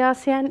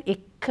විපර්යාසයන්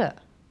එක්ක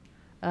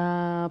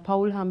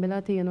පවුල්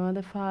හම්බෙලා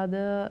තියනවාද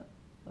ෆාදර්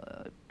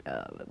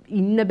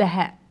ඉන්න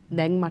බෑ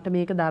දැන් මට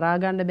මේක දරා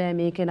ගන්න බෑ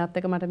මේ කෙනත්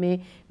එක මට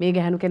මේ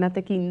ගැහණු කෙනත්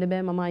එක්ක ඉන්න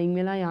බෑ මම අයින්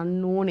වෙලා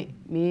යන්න ඕනේ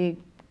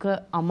මේක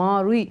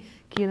අමාරුයි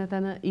කියන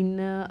තැන ඉන්න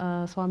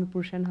ස්වාමි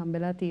පුරුෂයන්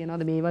හම්බෙලා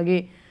තියනවාද මේ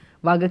වගේ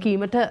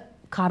වගකීමට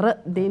කර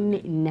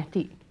දෙන්නේ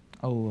නැති?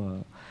 ඔව්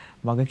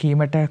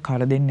වගකීමට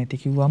කර දෙන්නේ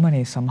නැති කිව්වම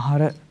නේ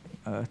සමහර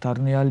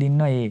තරුණයල්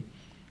ඉන්න ඒ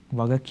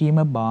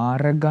වගකීම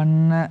බාර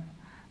ගන්න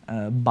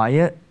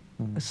බය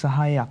සහ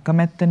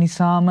අකමැත්ත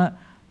නිසාම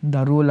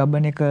දරුවෝ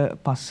ලබන එක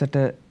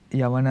පස්සට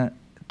යවන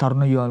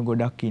තරුණ යුවල්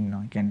ගොඩක්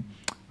ඉන්නවා. කියන්නේ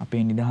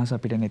අපේ නිදහස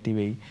අපිට නැති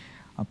වෙයි.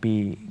 අපි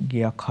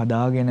ගියක්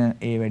හදාගෙන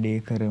ඒ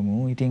වැඩේ කරමු.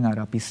 ඉතින් අර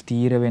අපි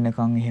ස්ථීර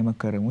වෙනකන් එහෙම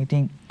කරමු.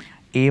 ඉතින්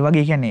ඒ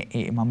වගේ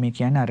කියන්නේ මම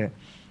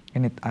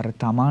කියන්නේ අර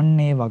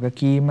තමන්නේ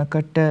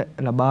වගකීමකට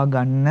ලබා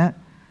ගන්න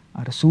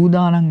අර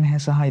සූදානම් නැහැ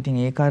සහ ඉතින්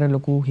ඒක අර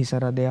ලොකු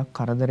හිසරදයක්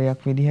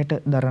කරදරයක් විදිහට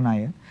දරන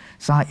අය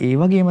සහ ඒ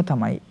වගේම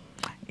තමයි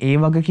ඒ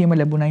වගකීම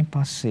ලැබුණයින්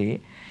පස්සේ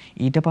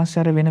ඊට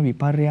පස්සේ අර වෙන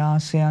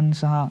විපර්යාසයන්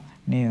සහ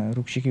නේ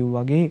රුක්ෂි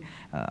කිව්වා වගේ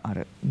අර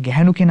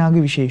ගැහණු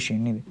කෙනාගේ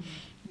විශේෂයෙන් නේද?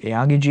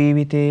 එයාගේ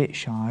ජීවිතේ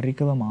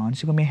ශාරීරිකව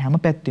මානසිකව මේ හැම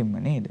පැත්තෙම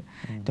නේද?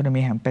 එතකොට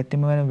මේ හැම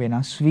පැත්තෙම වෙන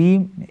වෙනස්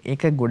වීම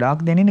ඒක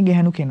ගොඩාක් දැනෙන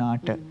ගැහණු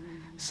කෙනාට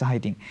සහ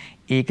ඉතින්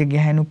ඒක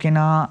ගැහණු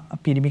කෙනා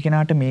පිරිමි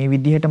කෙනාට මේ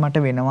විදිහට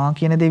මට වෙනවා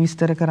කියන දේ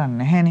විස්තර කරන්නේ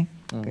නැහැනේ.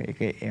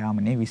 ඒක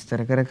එයාම නේ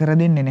විස්තර කර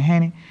දෙන්නේ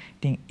නැහැනේ.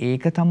 ඉතින්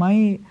ඒක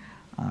තමයි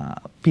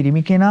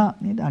පිරිමි කෙනා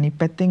නේද අනිත්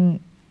පැත්තෙන්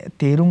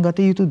තේරුම්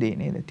ගත යුතු දේ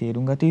නේද?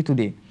 තේරුම් ගත යුතු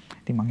දේ.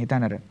 ඉතින් මං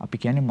හිතන්නේ අර අපි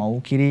කියන්නේ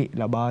මව් කිරි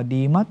ලබා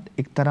දීමත්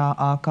එක්තරා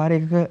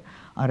ආකාරයක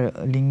අර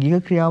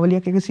ලිංගික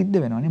ක්‍රියාවලියක් එක සිද්ධ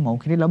වෙනවානේ මව්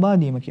කිරි ලබා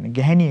දීම කියන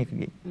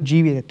ගැහණියකගේ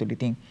ජීවිතය තුළ.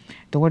 ඉතින්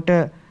එතකොට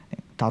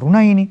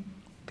තරුණයිනේ.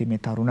 ඉතින්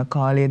මේ තරුණ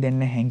කාලයේ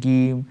දෙන්න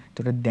හැඟීම්,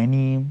 එතකොට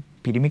දැනීම්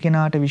පිරිමි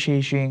කෙනාට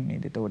විශේෂයෙන්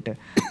නේද? එතකොට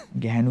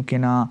ගැහණු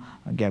කෙනා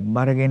ගැබ්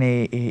අරගෙන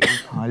ඒ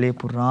කාලේ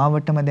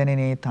පුරාවටම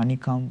දැනෙන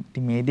තනිකම්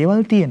ඉතින් මේ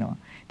දේවල් තියෙනවා.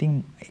 ඉතින්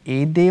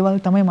ඒ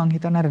දේවල් තමයි මං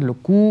හිතන්නේ අර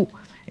ලොකු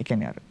ඒ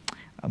කියන්නේ අර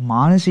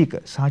මානසික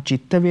සහ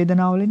චිත්ත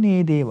වේදනාවල ඉන්නේ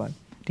මේ දේවල්.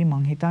 ඉතින්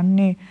මං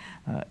හිතන්නේ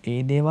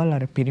ඒ දේවල්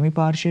අර පිරිමි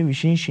පාර්ශ්වයේ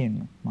විශේෂයෙන්ම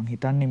මං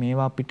හිතන්නේ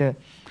මේවා අපිට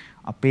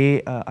අපේ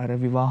අර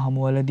විවාහ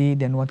හමුවලදී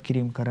දැනුවත්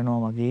කිරීම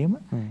කරනවා වගේම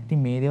ඉතින්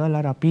මේ දේවල්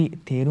අර අපි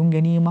තේරුම්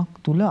ගැනීමක්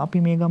තුල අපි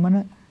මේ ගමන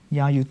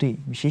යා යුතුයි.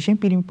 විශේෂයෙන්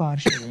පිරිමි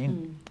පාර්ශ්වයෙන්.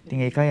 ඉතින්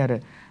ඒකයි අර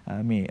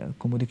මේ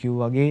කුමුදු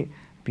කිව්වා වගේ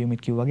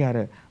පියමිත් කිව්වා වගේ අර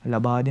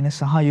ලබා දෙන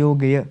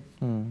සහයෝගය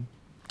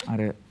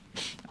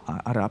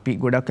අර අපි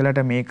ගොඩක්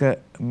වෙලාට මේක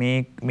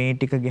මේ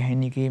ටික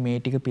ගැහණිකේ මේ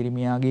ටික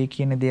පිරිමියාගේ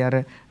කියන දේ අර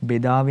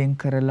බෙදාවෙන්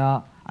කරලා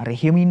අර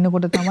එහෙම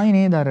ඉන්නකොට තමයි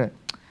නේද අර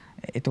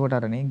එතකොට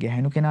අරනේ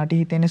ගැහණු කෙනාට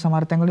හිතෙන්නේ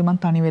සමහර තැන්වල මං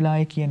තනි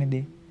වෙලායි කියන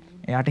දේ.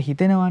 එයාට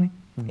හිතෙනවානේ.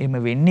 එහෙම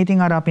වෙන්නේ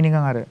ඉතින් අර අපි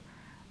නිකන් අර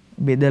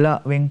බෙදලා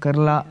වෙන්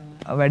කරලා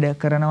වැඩ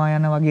කරනවා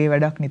යන වගේ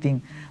වැඩක් නේ. ඉතින්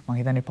මං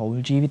හිතන්නේ පෞල්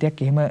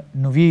ජීවිතයක් එහෙම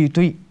නොවිය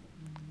යුතුයි.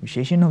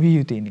 විශේෂයෙන් නොවිය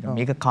යුතුයි නිකන්.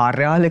 මේක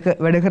කාර්යාලයක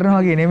වැඩ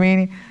කරනවා වගේ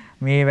නෙමෙයිනේ.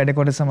 මේ වැඩ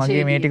කොටස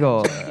මගේ මේ ටික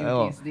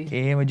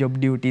එහෙම ජොබ්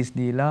ඩියුටිස්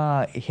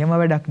දීලා එහෙම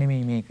වැඩක්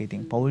නෙමෙයි මේක.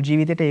 ඉතින් පෞල්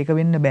ජීවිතේට ඒක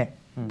වෙන්න බෑ.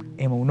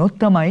 එහෙම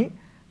වුණොත් තමයි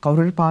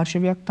කවුරුහරි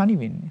පාර්ශවයක් තනි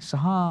වෙන්නේ.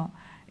 සහ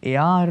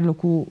එයා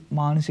ලොකු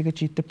මානසික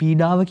චිත්ත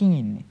පීඩාවකින්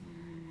ඉන්නේ.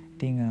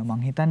 ඉතින්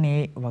මං හිතන්නේ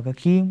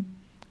වගකීම්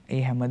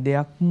ඒ හැම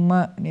දෙයක්ම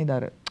නේද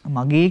අර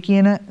මගේ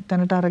කියන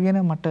තැනට අරගෙන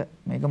මට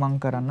මේක මං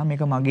කරන්න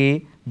මේක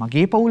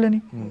මගේ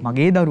පවුලනේ.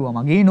 මගේ දරුවා,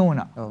 මගේ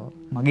නෝනා,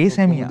 මගේ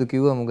සැමියා. මොකද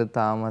කිව්වා මොකද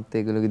තාමත්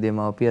ඒගොල්ලෝගේ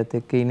දෙමව්පියත්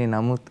එක්ක ඉන්නේ.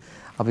 නමුත්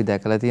අපි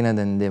දැකලා තියෙන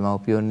දැන්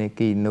දෙමව්පියොන්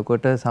එක්ක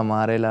ඉන්නකොට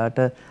සමහර වෙලාවට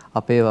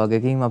අපේ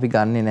වගකීම් අපි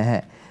ගන්නෙ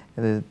නැහැ.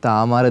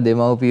 තාමාර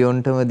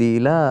දෙමව්පියොන්ටම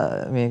දීලා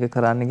මේක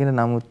කරන්න කියන.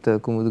 නමුත්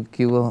කුමුදු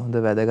කිව්ව හොඳ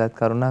වැදගත්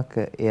කරුණක්.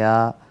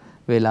 එයා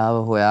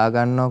වෙලාව හොයා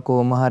ගන්නවා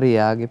කොහොම හරි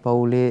එයාගේ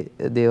පවුලේ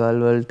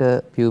දේවල් වලට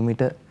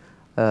පියුමිට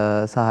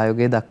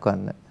සහයෝගය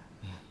දක්වන්න.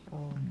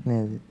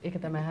 නේද? ඒක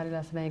තමයි හරි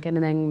ලස්සනයි. ඒ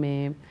කියන්නේ දැන්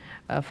මේ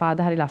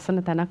ෆාදර් හරි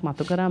ලස්සන තැනක්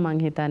මතු කරා මං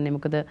හිතන්නේ.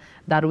 මොකද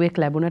දරුවෙක්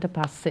ලැබුණට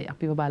පස්සේ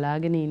අපිව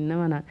බලාගෙන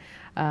ඉන්නවනම්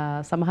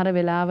සමහර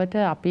වෙලාවට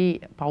අපි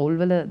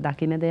පවුල්වල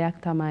දකින්න දෙයක්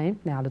තමයි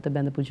දැන් අලුත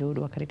බඳපු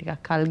ජෝඩුව කරේ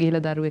ටිකක් කල්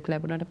ගිහලා දරුවෙක්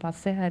ලැබුණට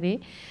පස්සේ හරි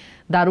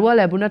දරුවා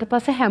ලැබුණට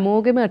පස්සේ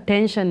හැමෝගෙම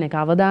ටෙන්ෂන් එක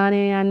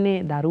අවධානය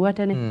යන්නේ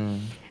දරුවටනේ.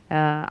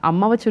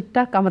 අම්මව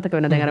චුට්ටක් අමතක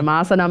වෙන. දැන් අර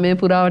මාස 9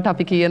 පුරාවට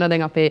අපි කියන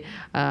දැන් අපේ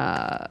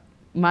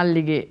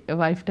මල්ලිගේ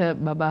වයිෆ්ට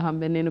බබා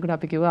හම්බෙන්න එනකොට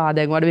අපි කිව්වා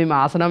දැන් වඩ මේ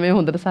මාස 9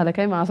 හොඳට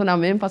සලකයි මාස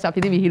 9න් පස්සේ අපි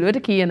ඉතින් විහිළුවට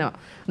කියනවා.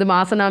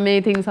 මාස 9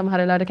 ඉතින්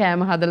සමහර වෙලාවට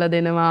කෑම හදලා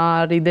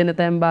දෙනවා, රිදෙන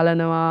තැන්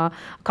බලනවා,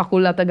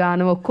 කකුල් අත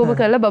ගන්නවා ඔක්කොම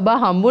කරලා බබා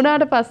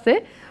හම්බුණාට පස්සේ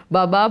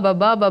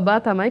බබා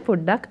තමයි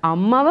පොඩ්ඩක්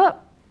අම්මව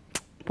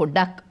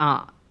පොඩ්ඩක්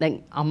දැන්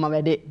අම්මා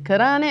වැඩේ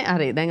කරානේ.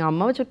 හරි. දැන්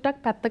අම්මව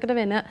චුට්ටක් පැත්තකට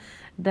වෙන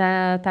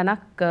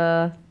තැනක්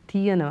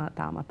තියෙනවා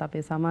තාමත්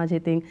අපේ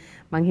සමාජයේ. ඉතින්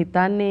මං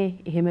හිතන්නේ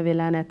එහෙම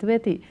වෙලා නැතුව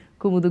ඇති.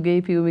 කුමුදුගේ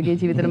පියුමගේ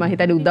ජීවිතේ මම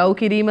හිතන්නේ උදව්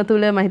කිරීම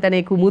තුළ මම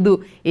හිතන්නේ කුමුදු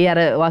ඒ අර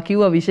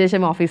කිව්වා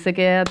විශේෂයෙන්ම ඔෆිස්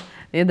එකේ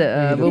නේද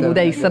බොමුද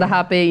ඉස්සරහා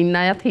අපේ ඉන්න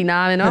අයත් hina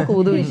වෙනවා.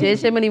 කුමුදු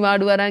විශේෂයෙන්ම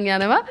නිවාඩු අරන්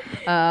යනවා.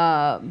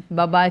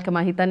 බබා එක මම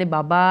හිතන්නේ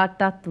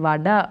බබාටත්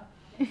වඩා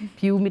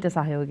පියුමිට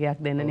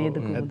සහයෝගයක් දෙන්න නේද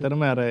කුමුදු?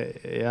 ඇත්තටම අර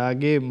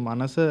එයාගේ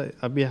මනස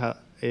අපි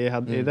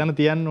ඒ තැන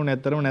තියන්න ඕනේ.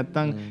 ඇත්තටම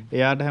නැත්තම්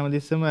එයාට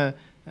හැමතිස්සෙම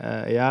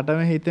එයාටම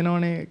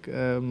හිතෙනවනේ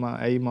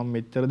ඇයි මම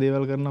මෙච්චර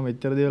දේවල්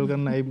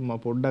කරනවා ඇයි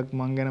පොඩ්ඩක්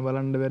මං ගැන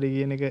බලන්න බැරි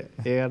කියන එක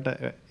එයාට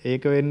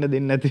ඒක වෙන්න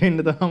දෙන්නේ නැති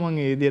වෙන්න තමයි මං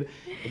ඒ විදියට.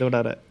 එතකොට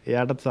අර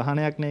එයාටත්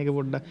සහනයක් නේ ඒක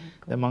පොඩ්ඩක්.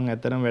 දැන් මං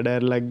ඇත්තටම වැඩ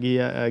ඇරලා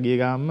ගිය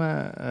ගාම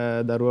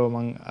දරුවා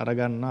මං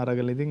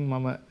අරගලා ඉතින්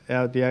මම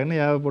එයාව තියාගෙන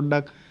එයාව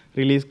පොඩ්ඩක්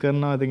රිලීස්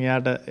කරනවා. ඉතින්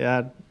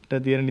එයාට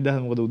තියෙන නිදහස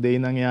මොකද උදේ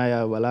ඉඳන්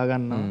එයා බලා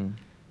ගන්නවා.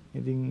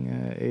 ඉතින්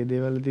ඒ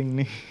දේවල් ඉතින්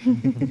නේ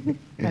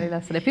හරි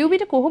ලස්සන.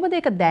 පියුමිට කොහොමද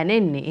ඒක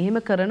දැනෙන්නේ? එහෙම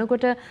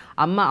කරනකොට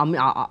අම්මා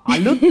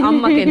අලුත්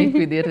අම්මා කෙනෙක්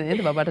විදියට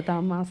නේද? බබට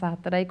තාම මාස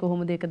 4යි.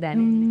 කොහොමද ඒක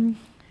දැනෙන්නේ?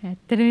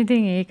 ඇත්තටම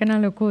ඉතින් ඒක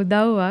නම් ලොකු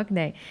උදව්වක්.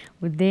 දැන්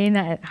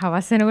උදේ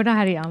හවස් වෙනකොට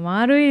හරි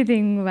අමාරුයි.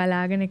 ඉතින්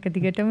බලාගෙන එක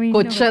දිගටම ඉන්න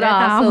කොච්චර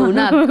ආස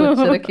වුණත්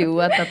කොච්චර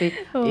කිව්වත් අපි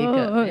ඒක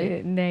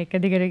දැන් එක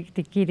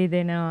දිගට කිරි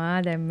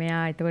දෙනවා. දැන්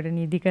මෙයා එතකොට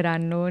නිදි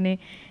කරන්න ඕනේ.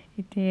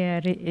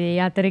 ඉතින් ඒ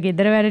අතර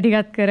ගෙදර වැඩ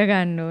ටිකක්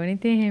කරගන්න ඕනේ.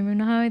 ඉතින් එහෙම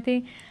වුණාම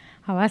ඉතින්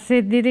හවස්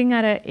වෙද්දි ඉතින්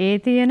අර ඒ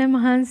තියෙන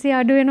මහන්සිය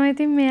අඩු වෙනවා.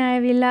 ඉතින් මෙයා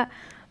ඇවිල්ලා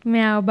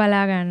මෙයාව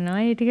බලා ගන්නවා.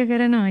 ඒ ටික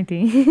කරනවා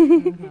ඉතින්.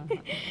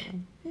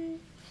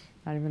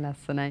 හරිම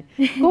ලස්සනයි.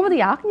 කොහොමද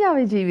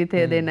යාඥාවේ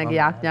ජීවිතය දෙන්නගේ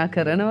යාඥා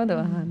කරනවද?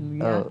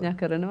 යාඥා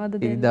කරනවද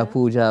දෙන්න? ඉරිදා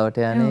පූජාවට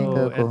යන්නේ ඒක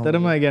කොහොමද?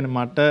 ඇත්තටම කියන්නේ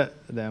මට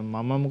දැන්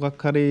මම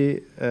මොකක් හරි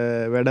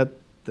වැඩත්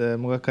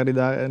මොකක් හරි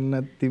දාන්න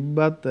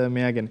තිබ්බත්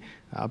මෙයා කියන්නේ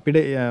අපිට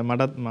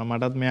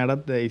මටත්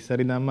මෙයාටත්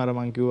ඉස්සර ඉඳන්ම අර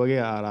මං කිව්වා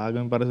වගේ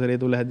ආගම පරිසරය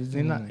තුල හැදිච්ච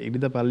නිසා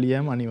ඉරිදා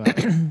පල්ලියම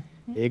අනිවාර්යයි.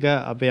 ඒක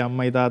අපේ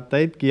අම්මයි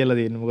තාත්තයිත් කියලා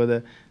දෙන්නේ. මොකද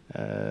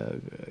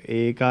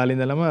ඒ කාලේ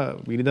ඉඳලම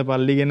ඉරිදා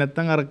පල්ලි ගෙන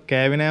නැත්තම් අර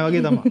කෑවේ නෑ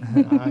වගේ තමයි.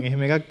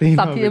 එහෙම එකක්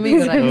තියෙනවා. සතියෙම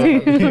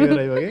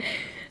ඉවරයි වගේ.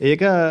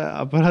 ඒක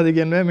අපරාධ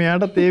කියන්නේ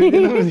මෙයාටත් ඒ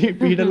විදිහටම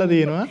පිටලා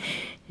තියෙනවා.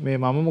 මේ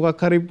මම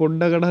මොකක් හරි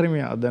පොඩ්ඩකට හරි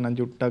මේ අද නම්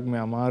චුට්ටක්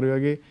මේ අමාරු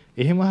වගේ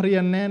එහෙම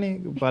හරියන්නේ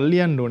නැහනේ. පල්ලි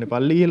යන්න ඕනේ.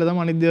 පල්ලි ගිහලා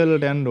තමයි අනිත් දේවල්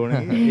වලට යන්න ඕනේ.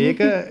 ඒක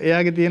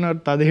එයාගේ තියෙන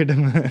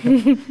තදහෙටම.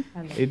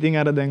 ඉතින්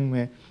අර දැන්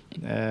මේ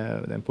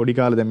දැන් පොඩි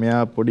කාලේ දැන්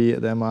මෙයා පොඩි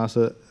දැන් මාස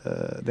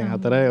දැන්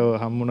 4යි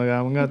හම්බුණ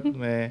ගාමගත්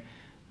මේ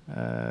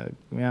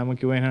මෙයාම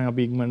කිව්වා එහෙනම්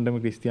අපි ඉක්මනටම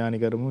ක්‍රිස්තියානි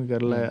කරමු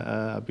කරලා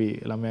අපි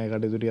ළමයා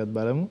කටයුතු ටිකක්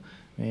බලමු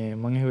මේ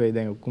මං හිතුවේ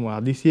දැන් ඔක්කොම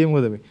හදිසියෙ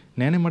මොකද මේ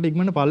නෑ නෑ මට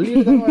ඉක්මනට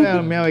පල්ලියට තමයි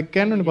මෙයාව එක්ක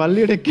යන්න ඕනේ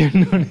පල්ලියට එක්ක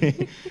යන්න ඕනේ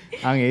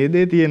අන් ඒ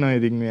දේ තියෙනවා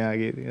ඉතින්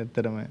මෙයාගේ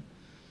ඇත්තටම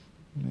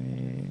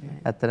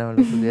ඇත්තටම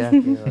ලොකු දෙයක්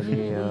ඒ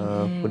වගේ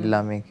පොඩි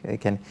ළමෙක් ඒ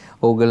කියන්නේ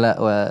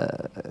ඕගොල්ලෝ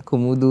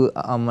කුමුදු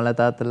අම්මලා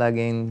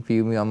තාත්තලාගෙන්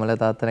පියුමි අම්මලා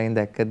තාත්තලාගෙන්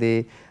දැක්කදී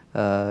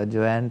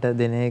ජොයන්ට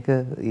දෙන එක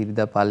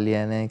ඉරිදා පල්ලි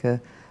යන එක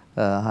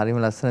හරිම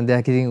ලස්සන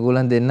දෙයක්. ඉතින්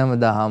ඕගොල්ලන් දෙන්නම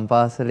දහම්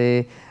පාසලේ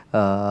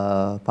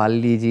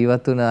පල්ලි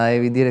ජීවත් වුණ අය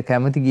විදිහට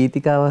කැමති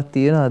ගීතිකාවක්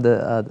තියෙනවද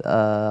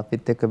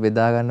අපිත් එක්ක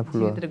බෙදා ගන්න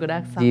පුළුවන්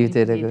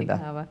ජීවිතේට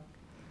ගොඩක්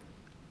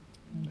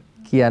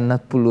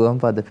කියන්නත් පුළුවන්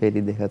පද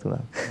පෙරි දෙක තුනක්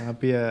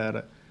අපි අර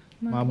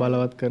මා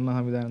බලවත් කරන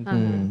හැමදාම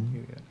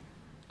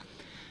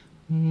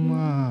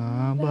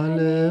මා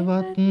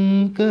බලවත්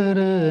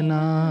කරන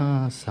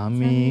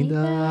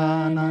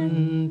සමිදානන්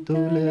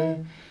තුල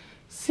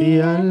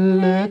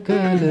සියල්ල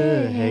කළ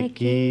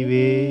හැකි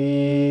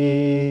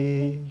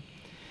වේ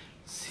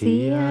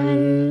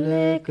සියල්ල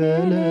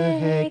කළ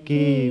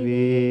හැකි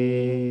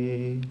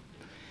වේ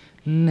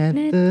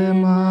නැත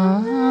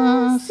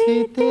මා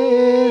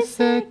සිතේ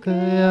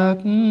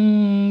සැකයක්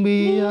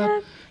බියක්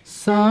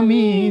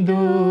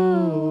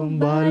සමිදෝ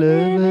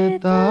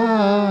බලවතානෝ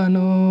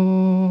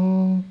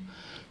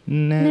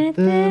නැත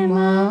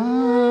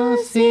මා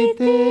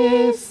සිතේ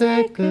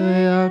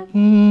සැකයක්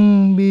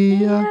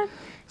බියක්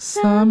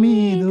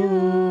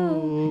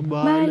සමිදෝ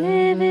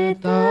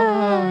බලවතානෝ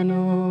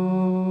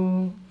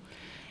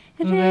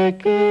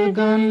රැක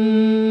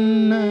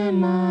ගන්න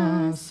මා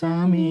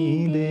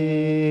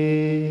සමිදේ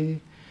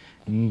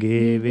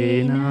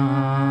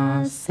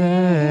ගෙවෙනා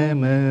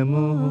සෑම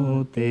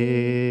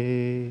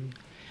මොහොතේ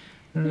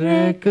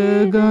රැක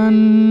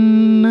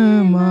ගන්න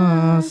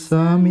මා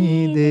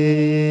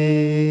සමිදේ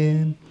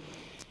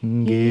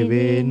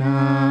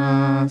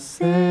ගෙවෙනා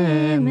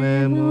සෑම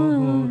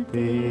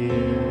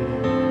මොහොතේ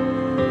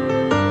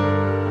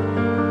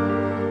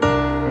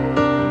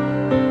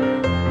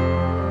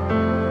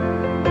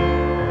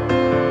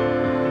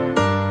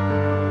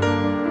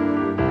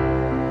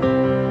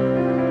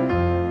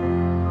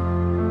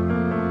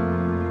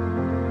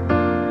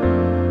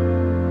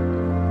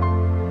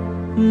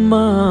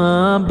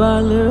මා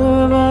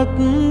බලවත්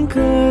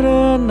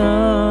කරන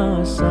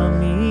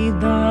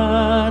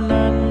සමිදානන්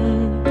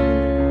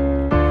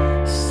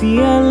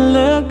සියල්ල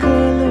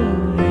කළ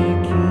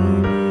හැකි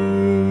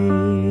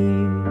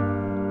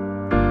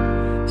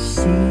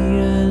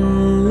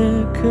සියල්ල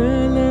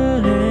කළ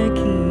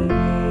හැකි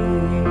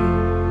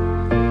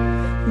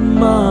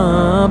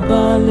මා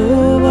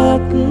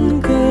බලවත්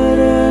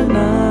කරන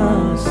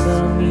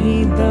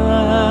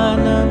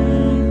සමිදානන්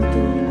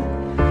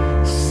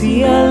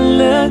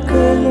සියල්ල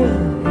කළ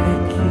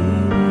හැකි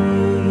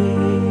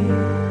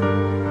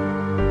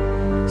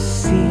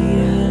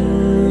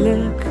සියල්ල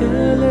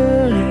කළ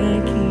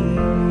හැකි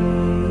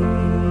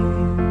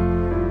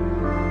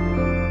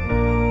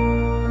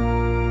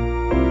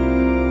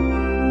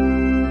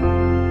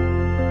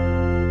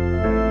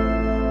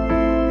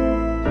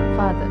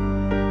Father,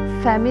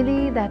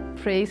 family that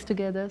prays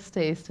together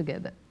stays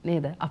together.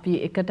 නේද? අපි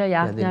එකට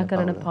යාඥා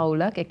කරන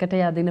පවුලක්, එකට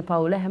යදින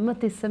පවුල හැම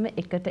තිස්සෙම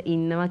එකට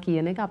ඉන්නවා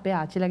කියන එක අපේ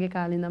ආච්චිලගේ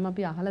කාලේ ඉඳන්ම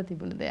අපි අහලා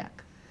තිබුණ දෙයක්.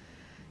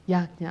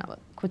 යාඥාව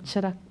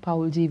කොච්චරක්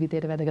පවුල්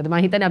ජීවිතයට වැදගත්ද? මම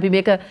හිතන්නේ අපි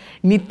මේක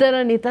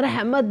නිතර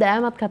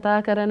හැමදාමත් කතා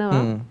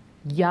කරනවා.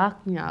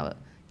 යාඥාව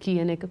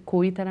කියන එක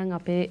කොයිතරම්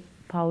අපේ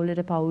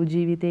පවුලට පවුල්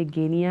ජීවිතේ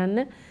ගෙනියන්න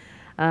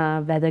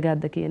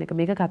වැදගත්ද කියන එක.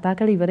 මේක කතා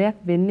කරලා ඉවරයක්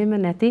වෙන්නෙම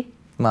නැති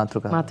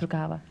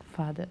මාතෘකාවක්.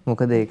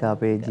 මොකද ඒක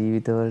අපේ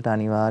ජීවිතවලට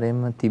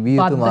අනිවාර්යයෙන්ම තිබිය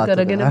යුතු මාතෘකාවක්.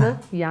 කරගෙනම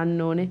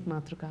යන්න ඕනේ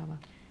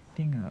මාතෘකාවක්.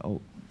 ඉතින්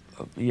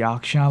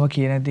යාක්ෂාව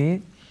කියන දේ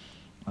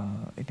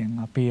ඉතින්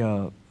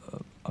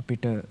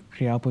අපිට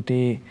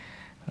ක්‍රියාපොතේ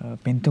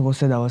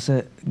පෙන්තකොස්ත දවස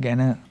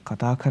ගැන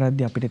කතා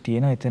කරද්දී අපිට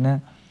තියෙන එතන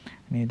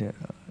නේද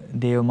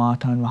දේව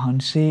මාතාන්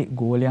වහන්සේ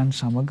ගෝලයන්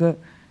සමග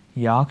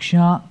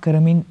යාක්ෂා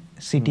කරමින්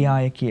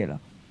සිටියාය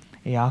කියලා.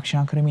 ඒ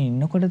යාක්ෂා කරමින්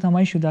ඉන්නකොට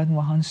තමයි ශුද්ධාත්ම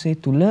වහන්සේ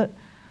තුල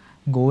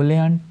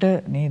ගෝලයන්ට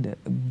නේද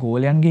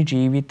ගෝලයන්ගේ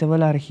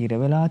ජීවිතවල අර හිර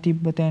වෙලා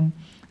තිබ්බ තැන්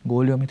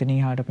ගෝලියෝ මෙතන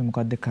එහාට අපි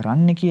මොකද්ද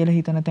කරන්න කියලා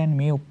හිතන තැන්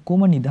මේ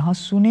ඔක්කොම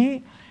නිදහස් වුණේ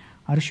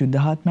අර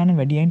ශුද්ධාත්මයන්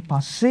වැඩියෙන්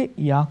පස්සේ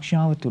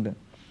යාක්ෂාව තුල.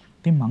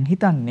 ඉතින් මං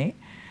හිතන්නේ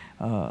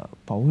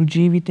පෞල්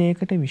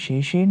ජීවිතයකට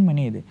විශේෂයෙන්ම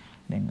නේද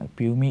දැන්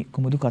පියුමි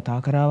කුමුදු කතා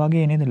කරා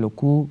වගේ නේද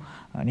ලොකු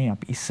නේ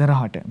අපි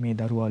ඉස්සරහට මේ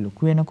දරුවා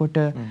ලොකු වෙනකොට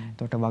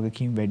එතකොට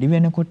වගකීම් වැඩි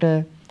වෙනකොට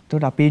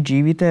එතකොට අපේ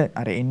ජීවිත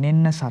අර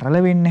එන්න සරල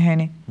වෙන්නේ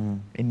නැහැනේ.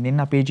 එන්න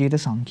අපේ ජීවිත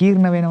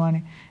සංකීර්ණ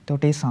වෙනවානේ.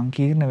 එතකොට ඒ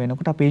සංකීර්ණ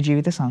වෙනකොට අපේ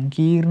ජීවිත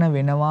සංකීර්ණ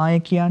වෙනවාය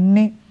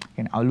කියන්නේ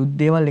අලුත්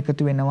දේවල්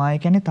එකතු වෙනවාය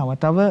කියන්නේ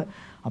තව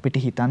අපිට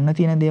හිතන්න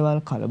තියෙන දේවල්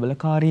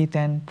කලබලකාරී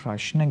තැන්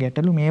ප්‍රශ්න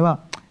ගැටලු මේවා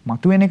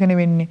මතුවෙන එක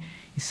නෙවෙන්නේ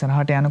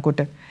ඉස්සරහට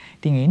යනකොට.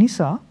 ඉතින් ඒ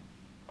නිසා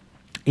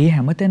ඒ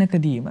හැම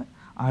තැනකදීම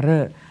අර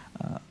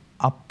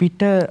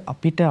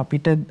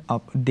අපිට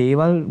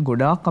දේවල්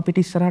ගොඩාක් අපිට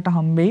ඉස්සරහට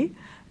හම්බෙයි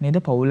නේද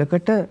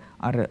පවුලකට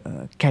අර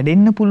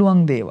කැඩෙන්න පුළුවන්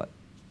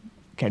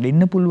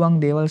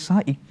දේවල් සහ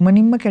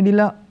ඉක්මනින්ම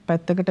කැඩිලා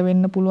පැත්තකට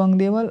වෙන්න පුළුවන්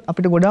දේවල්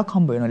අපිට ගොඩාක්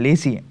හම්බ වෙනවා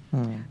ලේසියෙන්.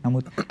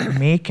 නමුත්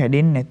මේ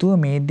කැඩෙන්නේ නැතුව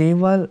මේ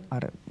දේවල්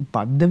අර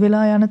බද්ධ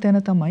වෙලා යන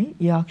තැන තමයි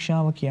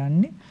යාක්ෂාව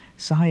කියන්නේ.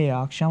 සහ ඒ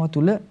යාක්ෂාව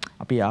තුල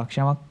අපි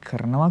යාක්ෂාවක්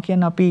කරනවා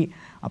කියන්නේ අපි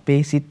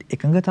අපේ සිත්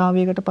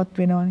එකඟතාවයකටපත්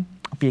වෙනවානේ.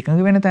 අපි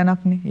එකඟ වෙන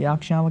තැනක්නේ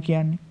යාක්ෂාව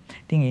කියන්නේ.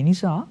 ඉතින් ඒ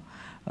නිසා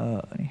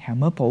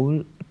හැම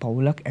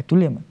පවුලක්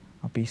ඇතුළෙම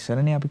අපි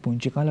ඉස්සරනේ අපි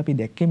පුංචි කාලේ අපි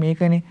දැක්කේ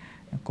මේකනේ.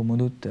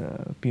 කොමුදුත්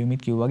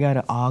පියුමිත් කිව්වාගේ අර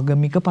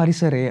ආගමික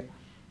පරිසරය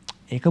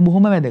ඒක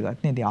බොහොම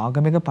වැදගත් නේද?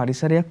 ආගමික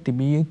පරිසරයක්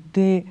තිබිය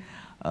යුත්තේ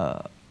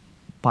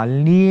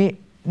පල්ලියේ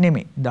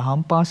නෙමෙයි,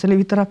 දහම් පාසලේ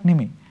විතරක්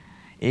නෙමෙයි.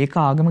 ඒක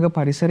ආගමික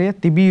පරිසරය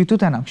තිබිය යුතු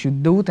තැනක්,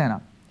 ශුද්ධ වූ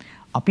තැනක්.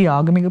 අපි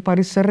ආගමික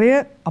පරිසරය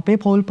අපේ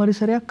පෞල්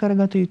පරිසරයක්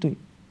කරගත යුතුයි.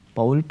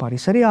 පෞල්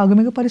පරිසරය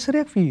ආගමික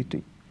පරිසරයක් විය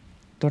යුතුයි.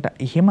 එතකොට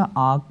එහෙම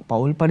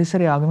පෞල්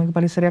පරිසරය ආගමික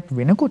පරිසරයක්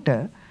වෙනකොට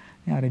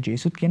අර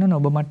ජේසුස් කියනවා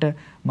ඔබ මට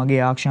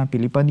මගේ ආක්ෂා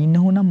පිළිපදින්න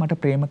වුණම් මට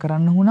ප්‍රේම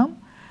කරන්න වුණම්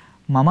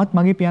මමත්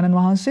මගේ පියාණන්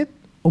වහන්සේත්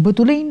ඔබ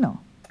තුල ඉන්නවා.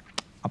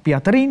 අපි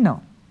අතර ඉන්නවා.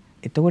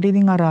 එතකොට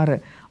ඉතින් අර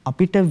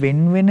අපිට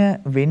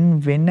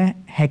වෙන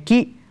හැකි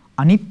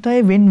අනිත් අය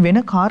වෙන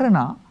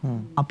කාරණා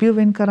අපිව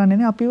වෙන් කරන්නේ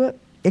නැහැ අපිව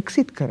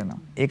එක්සිට් කරනවා.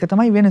 ඒක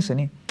තමයි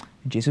වෙනසනේ.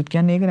 ජේසුස්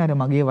කියන්නේ ඒකනේ අර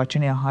මගේ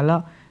වචනේ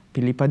අහලා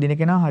පිළිපදින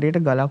කෙනා හරියට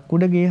ගලක්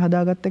උඩ ගේ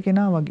හදාගත්ත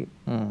කෙනා වගේ.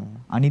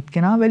 අනිත්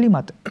කෙනා වැලි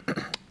මත.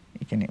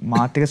 ඒ කියන්නේ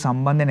මාත් එක්ක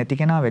සම්බන්ධ නැති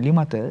කෙනා වැලි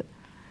මත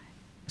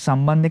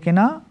සම්බන්ධ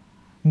කෙනා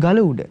ගල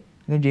උඩ.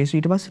 ඒක ජේසුස්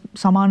ඊට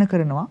පස්සේ සමාන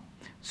කරනවා.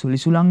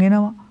 සුලිසුලන්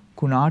එනවා,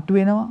 කුණාටු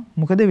වෙනවා.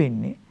 මොකද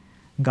වෙන්නේ?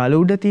 ගල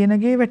උඩ තියෙන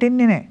ගේ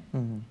වැටෙන්නේ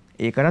නැහැ.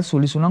 ඒකට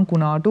සුලිසුලන්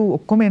කුණාටු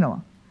ඔක්කොම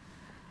එනවා.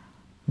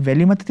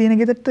 වැලි මත තියෙන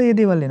ගෙදරට ඒ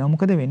දේවල් එනවා.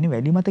 මොකද වෙන්නේ?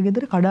 වැලි මත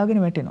ගෙදර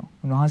කඩාගෙන වැටෙනවා.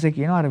 උන්වහන්සේ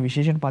කියනවා අර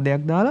විශේෂණ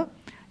පදයක් දාලා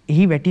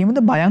එහි වැටීමද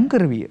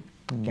භයංකර විය.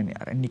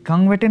 කියන්නේ අර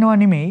නිකන් වැටෙනවා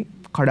නෙමෙයි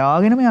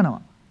කඩාගෙනම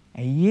යනවා.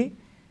 ඇයි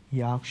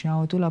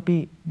යාක්ෂාව තුළ අපි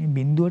මේ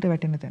බිඳුවට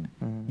වැටෙන තැන.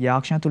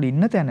 යාක්ෂාව තුළ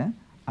ඉන්න තැන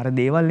අර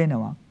දේවල්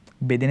එනවා,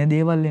 බෙදෙන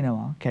දේවල්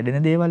එනවා,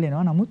 කැඩෙන දේවල්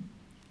එනවා. නමුත්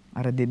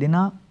අර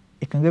දෙදෙනා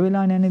එකඟ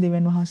වෙලා නැන්නේ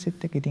දෙවියන්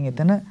වහන්සේත් එක්ක. ඉතින්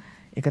එතන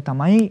ඒක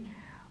තමයි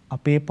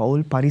අපේ පෞල්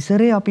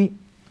පරිසරය අපි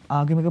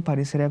ආගමික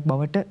පරිසරයක්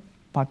බවට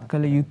පත්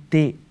කළ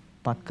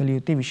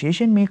යුත්තේ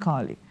විශේෂයෙන් මේ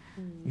කාලේ.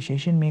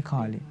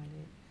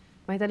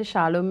 මම හිතන්නේ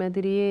ශාලෝම්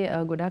මැදිරියේ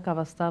ගොඩාක්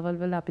අවස්ථාවල්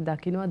වල අපි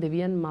දකිනවා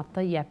දෙවියන් මත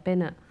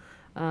යැපෙන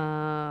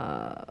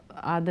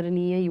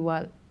ආදරණීය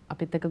යුවල්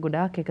අපිත් එක්ක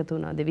ගොඩාක් එකතු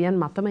වුණා. දෙවියන්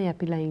මතම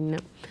යැපිලා ඉන්න.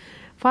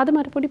 ෆාදර්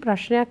මට පොඩි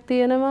ප්‍රශ්නයක්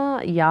තියෙනවා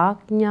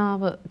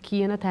යාඥාව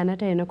කියන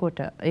තැනට එනකොට.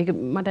 ඒක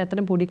මට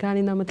ඇත්තටම පොඩි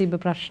කාලේ ඉඳන්ම තිබ්බ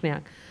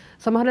ප්‍රශ්නයක්.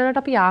 සමහර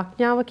වෙලාවට අපි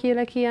යාඥාව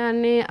කියලා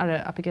කියන්නේ අර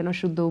අපි කියන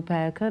සුද්ධ උපය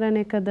කරන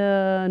එකද,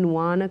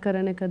 නුවාන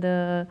කරන එකද,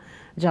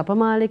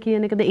 ජපමාලේ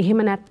කියන එකද එහෙම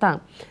නැත්තම්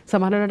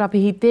සමහර වෙලාවට අපි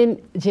හිතෙන්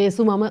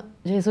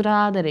ජේසුට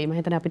ආදරේ. මම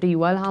හිතන්නේ අපිට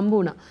යුවල් හම්බ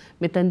වුණා.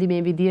 මෙතෙන්දි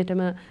මේ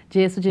විදියටම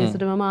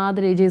ජේසුට මම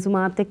ආදරේ, ජේසු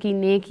මාත් එක්ක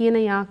ඉන්නේ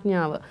කියන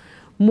යාඥාව.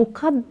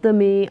 මොකද්ද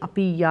මේ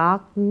අපි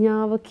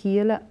යාඥාව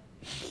කියලා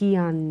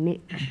කියන්නේ?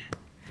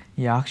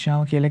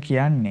 යාක්ෂාව කියලා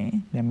කියන්නේ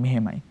දැන්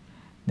මෙහෙමයි.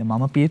 දැන්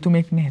මම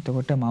පියතුමෙක්නේ.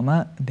 එතකොට මම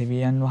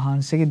දෙවියන්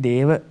වහන්සේගේ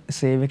දේව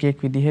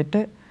සේවකයෙක් විදිහට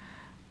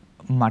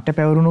මට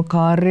පැවරුණු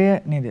කාර්යය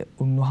නේද?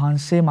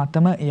 උන්වහන්සේ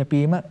මතම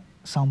යැපීම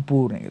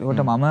සම්පූර්ණයි.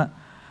 එතකොට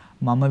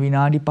මම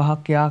විනාඩි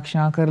 5ක්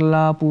යාක්ෂා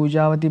කරලා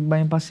පූජාව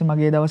තිබ්බයින් පස්සේ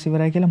මගේ දවස්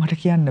ඉවරයි කියලා මට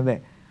කියන්න බෑ.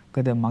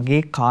 මොකද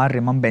මගේ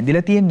කාර්යය මම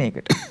බැඳිලා තියෙන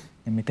එකට.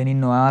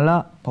 මෙතනින් ඔයාලා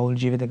පෞල්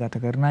ජීවිත ගත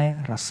කරන අය,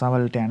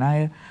 රස්සාවලට යන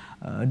අය,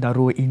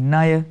 දරුවෝ ඉන්න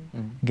අය,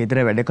 ගෙදර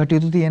වැඩ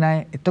කටයුතු තියෙන අය.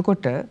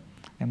 එතකොට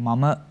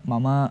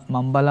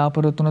මම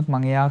බලාපොරොත්තු වුණොත්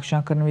මම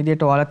යාක්ෂා කරන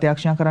විදිහට ඔයාලත්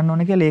යාක්ෂා කරන්න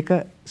ඕනේ කියලා ඒක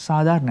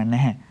සාධාරණ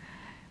නැහැ.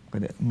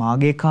 මොකද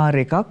මාගේ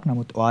කාර්ය එකක්.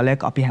 නමුත් ඔයාලා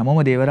අපි හැමෝම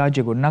දේව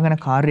රාජ්‍ය ගොඩනගන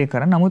කාර්යය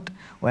කරන. නමුත්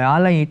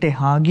ඔයාලා ඊට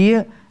එහා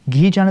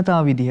ගිහි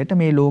ජනතාව විදිහට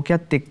මේ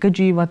ලෝකයේත් එක්ක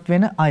ජීවත්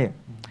වෙන අය.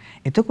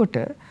 එතකොට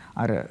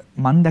අර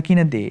මන්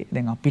දකින දේ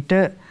දැන්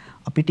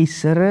අපිට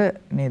ඉස්සර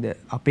නේද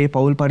අපේ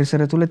පෞල්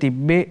පරිසර තුල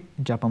තිබ්බේ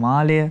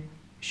ජපමාලය,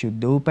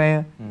 ශුද්ධෝපය,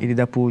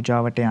 ඉරිදා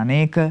පූජාවට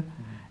අනේක.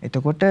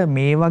 එතකොට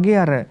මේ වගේ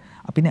අර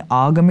අපිනේ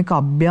ආගමික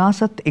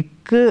අභ්‍යාසත්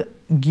එක්ක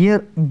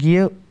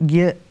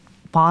ගිය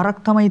පාරක්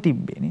තමයි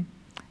තිබ්බේ නේ.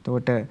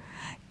 එතකොට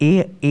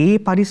ඒ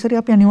පරිසරය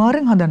අපි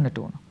අනිවාර්යෙන් හදන්නට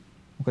ඕන.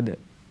 මොකද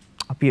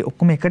අපි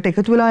ඔක්කොම එකට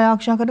එකතු වෙලා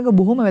ආරක්ෂා කරන එක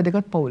බොහොම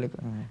වැදගත් පවුලක.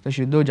 ඒ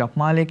ශුද්ධෝ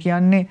ජප්මාලය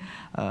කියන්නේ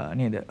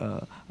නේද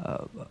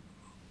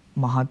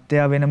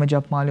මහත්ය වෙනම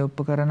ජප්මාලය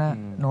ඔප්පු කරන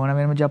නෝන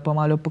වෙනම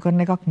ජප්මාලය ඔප්පු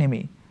කරන එකක්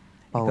නෙමෙයි.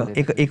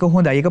 ඒක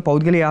හොඳයි. ඒක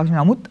පෞද්ගලික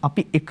ආරක්ෂා. නමුත්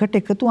අපි එකට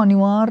එකතු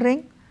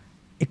අනිවාර්යෙන්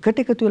එකට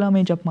එකතු වෙලා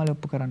මේ ජප්මාලය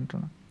ඔප්පු කරන්නට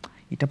ඕන.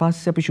 ඊට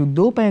පස්සේ අපි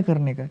ශුද්ධෝපය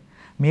කරන එක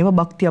මේවා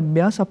භක්ති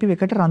අභ්‍යාස අපි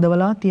එකට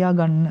රඳවලා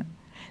තියාගන්න.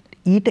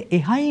 ඊට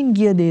එහයින්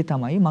ගිය දේ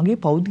තමයි මගේ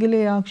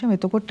පෞද්ගලික ආරක්ෂාව.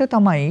 එතකොට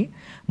තමයි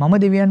මම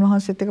දෙවියන්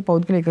වහන්සේත් එක්ක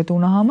පෞද්ගලික එකතු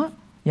වුණාම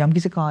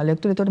යම්කිසි කාලයක්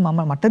තුළ එතකොට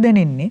මට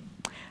දැනෙන්නේ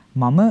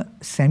මම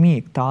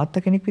සැමියෙක්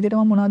තාත්තා කෙනෙක් විදිහට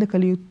මම මොනවද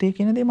කළ යුත්තේ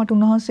කියන දේ මට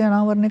උන්වහන්සේ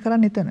අනාවරණය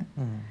කරන්න එතන.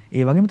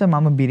 ඒ වගේම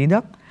තමයි මම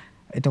බිරිඳක්.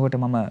 එතකොට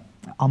මම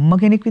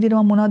අම්මා කෙනෙක් විදිහට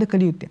මම මොනවද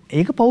කළ යුත්තේ?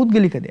 ඒක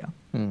පෞද්ගලික දෙයක්.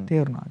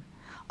 තේරුණාද?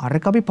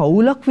 අරක අපි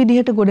පවුලක්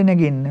විදිහට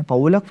ගොඩනගෙන්න,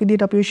 පවුලක්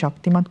විදිහට අපිව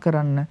ශක්තිමත්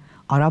කරන්න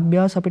අර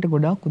අභ්‍යාස අපිට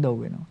ගොඩාක් උදව්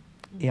වෙනවා.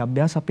 ඒ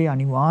අභ්‍යාස අපේ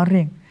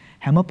අනිවාර්යෙන්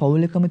හැම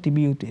පවුලකම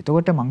තිබිය යුතුයි.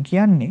 එතකොට මං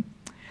කියන්නේ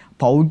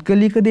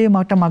පෞද්ගලික දේ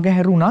මට මග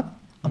හැරුණත්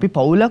අපි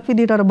පවුලක්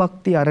විදිහට අර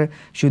භක්තිය අර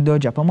සුද්ධෝ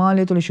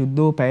ජපමාලය තුළ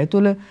සුද්ධෝ පැය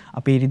තුළ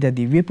අපේ ඉරිදා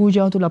දිව්‍ය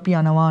පූජාව තුළ අපි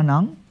යනවා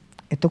නම්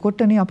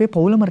එතකොටනේ අපේ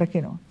පවුලම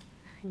රැකෙනවා.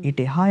 ඊට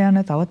එහා යන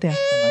තව තැනක්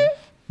තමයි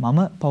මම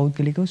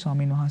පෞද්ගලිකව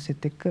ස්වාමීන්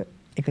වහන්සේත් එක්ක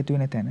එකතු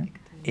වෙන තැන.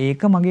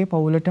 ඒක මගේ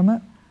පවුලටම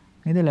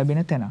නේද ලැබෙන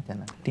තැන.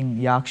 ඉතින්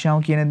යාක්ෂාව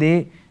කියන දේ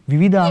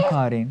විවිධ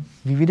ආකාරයෙන්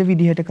විවිධ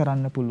විදිහට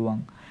කරන්න පුළුවන්.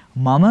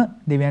 මම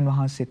දෙවියන්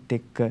වහන්සේත්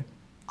එක්ක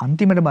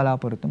අන්තිමට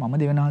බලාපොරොත්තු මම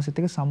දෙවියන් වහන්සේත්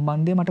එක්ක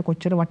සම්බන්ධය මට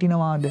කොච්චර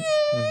වටිනවාද?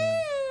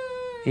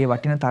 ඒ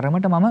වටින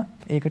තරමට මම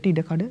ඒකට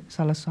ඉඩකඩ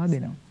සලස්වා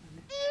දෙනවා.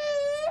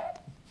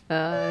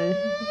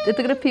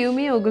 එතකොට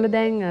පියුමි ඔයගොල්ලෝ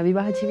දැන්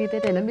විවාහ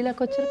ජීවිතයට එළඹිලා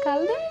කොච්චර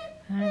කාලද?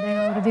 දැන්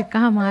අවුරුදු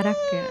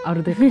 1කමාරක් වෙනවා.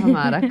 අවුරුදු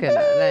 1කමාරක්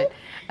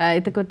වෙනවා.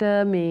 එතකොට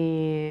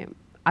මේ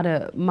අර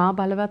මා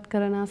බලවත්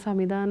කරන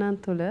සමිදානන්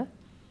තුළ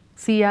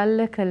සියල්ල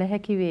කළ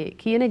හැකි වේ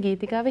කියන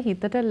ගීතිකාව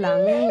හිතට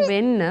ලං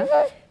වෙන්න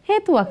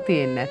හේතුවක්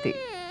තියෙන්නේ නැති.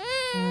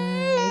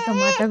 ඒක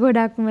මට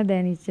ගොඩක්ම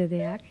දැනෙච්ච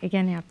දෙයක්. ඒ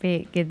කියන්නේ අපේ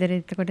ගෙදර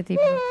එතකොට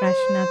තිබුණු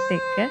ප්‍රශ්නත්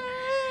එක්ක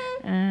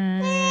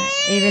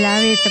ඒ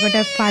වෙලාවේ එතකොට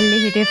පල්ලි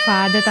හිටේ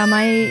ෆාදර්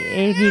තමයි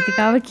ඒ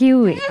ගීතිකාව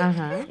කිව්වේ.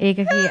 ඒක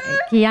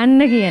කියන්න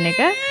කියන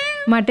එක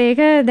මට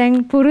ඒක දැන්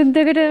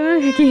පුරුද්දකටම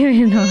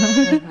කියවෙනවා.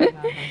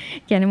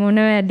 කියන්නේ මොන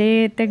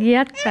වැඩේට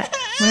ගියත්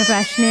මොන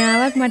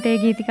ප්‍රශ්නයාවක් මට ඒ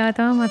ගීතිකාව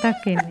තමයි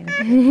මතක්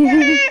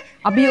වෙන්නේ.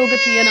 අභියෝග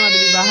තියනවද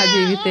විවාහ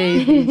ජීවිතේ?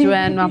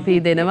 ජොයන් අපි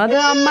දෙනවද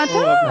අම්මට?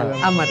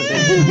 අම්මට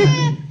දෙන්න.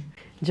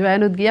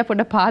 ජොයනුත් ගියා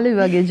පොඩ පාළුයි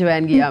වගේ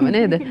ජොයන් ගියාම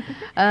නේද?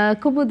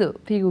 කුමුදු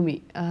පියුමි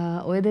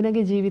ඔය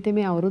දෙනගේ ජීවිතේ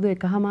මේ අවුරුදු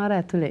 1කමාර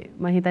ඇතුලේ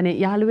මම හිතන්නේ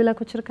යාළු වෙලා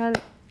කොච්චර කාලෙ?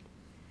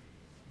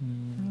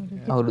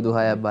 අවුරුදු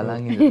 6ක්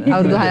බලන් ඉඳලා.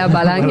 අවුරුදු 6ක්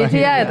බලන්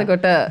හිටියා.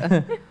 එතකොට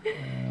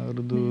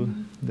අවුරුදු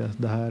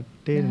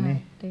 18 නේ.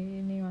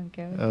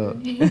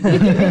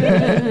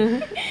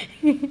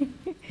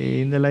 ඒ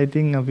ඉඳලා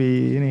ඉතින් අපි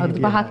නේ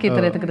අවුරුදු 5ක්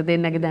විතර එතකොට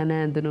දෙන්නගේ දැන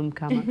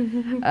ඇඳුනුම්කම.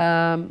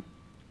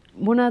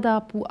 මොනවාද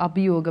ආපු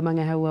අභියෝග?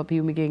 මම ඇහුවා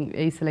පියුමිගෙන්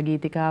ඒ ඉස්සලා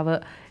ගීතිකාව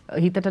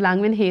හිතට ලං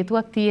වෙන්න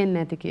හේතුවක්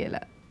තියෙන්නේ නැති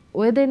කියලා.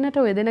 ඔය දෙන්නට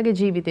ඔය දෙන්නගේ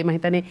ජීවිතේ මම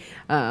හිතන්නේ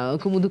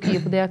කුමුදු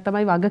කියපු දෙයක්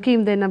තමයි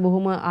වගකීම් දෙන්න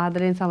බොහොම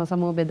ආදරෙන්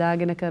සමසමව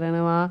බෙදාගෙන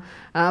කරනවා.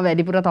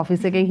 වැඩිපුරත්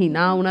ඔෆිස් එකෙන්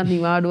hina වුණත්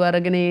නිවාඩු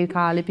අරගෙන ඒ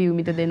කාලේ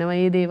පියුමිට දෙනවා.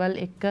 මේ දේවල්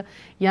එක්ක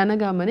යන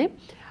ගමනේ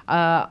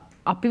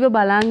අපිව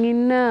බලන්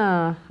ඉන්න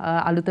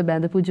අලුත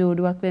බැඳපු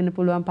ජෝඩුවක් වෙන්න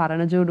පුළුවන්,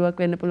 පරණ ජෝඩුවක්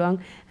වෙන්න පුළුවන්,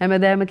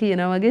 හැමදාම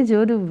කියනා වගේ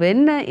ජෝඩු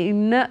වෙන්න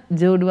ඉන්න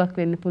ජෝඩුවක්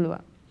වෙන්න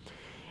පුළුවන්.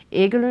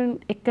 ඒගොල්ලන්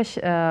එක්ක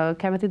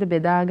කැමතිද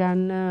බෙදා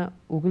ගන්න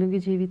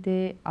ඔයගොල්ලෝගේ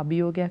ජීවිතයේ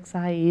අභියෝගයක්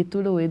සහ ඒ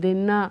තුල ඔය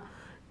දෙන්න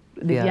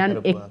දෙවියන්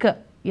එක්ක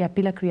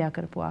යැපිලා ක්‍රියා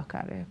කරපු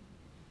ආකාරය?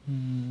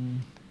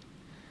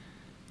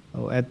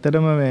 ඔව්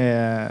ඇත්තටම මේ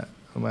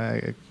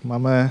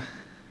මම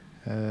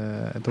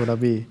එතකොට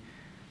අපි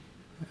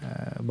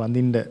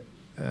බඳින්න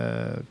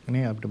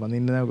නේ අපිට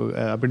බඳින්න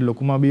අපිට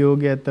ලොකුම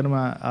අභියෝගය ඇත්තටම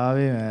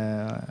ආවේ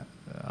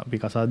අපි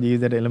කසාද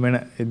ජීවිතයට එළමෙන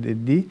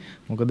එද්දී.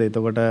 මොකද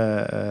එතකොට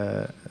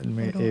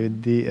මේ ඒ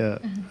වෙද්දී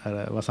අර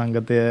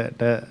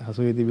වසංගතයට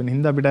හසු වී තිබෙන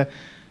හින්දා අපිට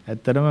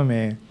ඇත්තටම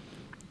මේ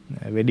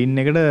වෙඩින්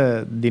එකට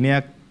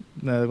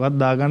දිනයක්වත්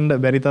දාගන්න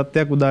බැරි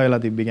තත්ත්වයක් උදා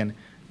වෙලා තිබ්බේ. කියන්නේ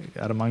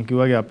අර මං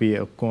කිව්වාගේ අපි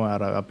ඔක්කොම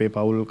අර අපේ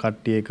පවුල්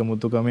කට්ටිය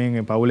එකමුතුකමෙන්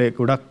මේ පවුලේ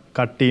ගොඩක්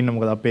කට්ටිය ඉන්න.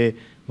 මොකද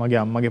මගේ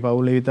අම්මගේ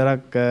පවුලේ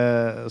විතරක්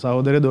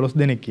සහෝදරයෝ 12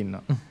 දෙනෙක්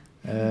ඉන්නවා.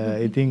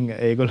 ඉතින්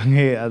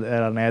ඒගොල්ලන්ගේ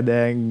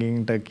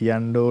නෑදෑයන්ට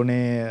කියන්න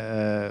ඕනේ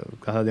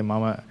කසාද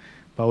මම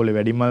පවුලේ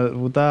වැඩිමල්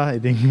පුතා.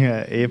 ඉතින්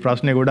ඒ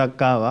ප්‍රශ්නේ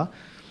ගොඩක් ආවා.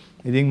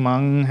 ඉතින්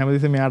මං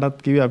හැමතිස්සෙම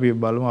මෙයාටත් කිව්වේ අපි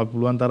බලමු අපි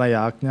පුළුවන් තරම්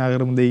යාඥා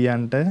කරමු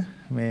දෙයියන්ට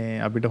මේ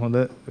අපිට හොඳ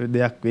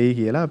දෙයක් වෙයි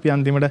කියලා. අපි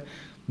අන්තිමට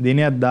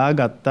දිනයක්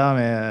දාගත්තා.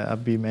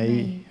 අපි මැයි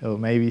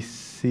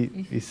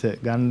 20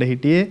 ගන්න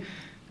හිටියේ.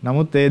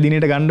 නමුත් ඒ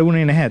දිනෙට ගන්න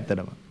ගුණේ නැහැ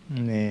ඇත්තටම.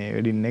 මේ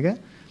වෙඩින් එක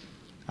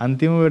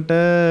අන්තිමට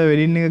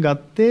වෙඩින් එක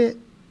ගත්තේ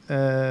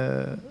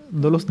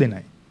 12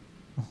 දෙනයි.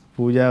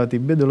 පූජාව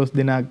තිබ්බේ 12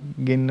 දෙනා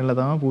ගෙන්නලා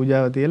තමයි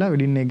පූජාව තියලා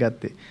වෙඩින් එක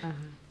ගත්තේ.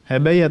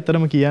 හැබැයි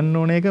ඇත්තටම කියන්න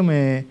ඕන එක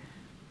මේ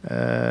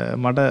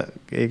මට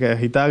ඒක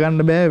හිතා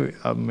ගන්න බෑ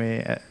මේ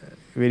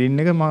වෙඩින්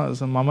එක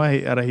මම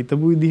අර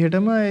හිතපු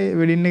විදිහටම ඒ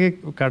වෙඩින්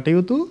එකේ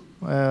කටයුතු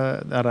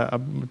අර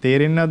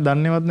තේරෙන්නවත්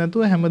දන්නේවත්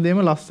නැතුව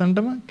හැමදේම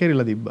ලස්සනටම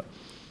කෙරිලා තිබ්බා.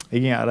 ඒ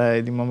කියන්නේ අර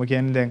ඉතින් මම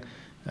කියන්නේ දැන්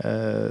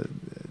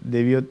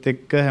දෙවියොත්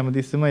එක්ක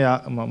හැමතිස්සෙම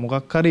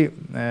මොකක් හරි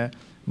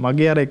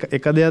මගේ අර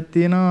එක දෙයක්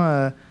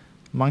තියෙනවා.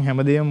 මං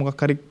හැමදේම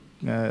මොකක් හරි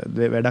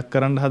වැඩක්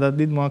කරන්න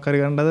හදද්දිත් මොකක්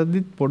හරි කරන්න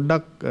හදද්දිත්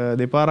පොඩ්ඩක්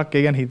දෙපාරක්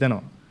ඒ ගැන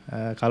හිතනවා.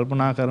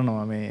 කල්පනා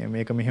කරනවා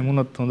මේක මෙහෙම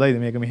වුණොත් හොඳයිද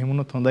මේක මෙහෙම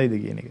වුණොත් හොඳයිද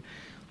කියන එක.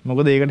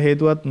 මොකද ඒකට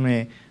හේතුවත්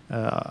මේ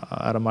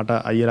අර මට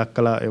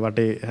අයියලක්කලා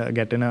වටේ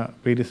ගැටෙන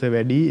පිරිස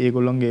වැඩි.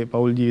 ඒගොල්ලන්ගේ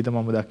පෞල් ජීවිත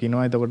මම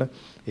දකිනවා. එතකොට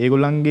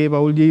ඒගොල්ලන්ගේ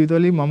පෞල්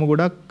ජීවිතවලින් මම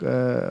ගොඩක්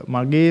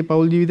මගේ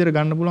පෞල් ජීවිතේට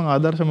ගන්න පුළුවන්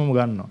ආදර්ශ මම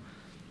ගන්නවා.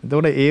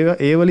 එතකොට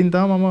ඒ වලින්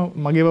තමයි මම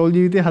මගේ පෞල්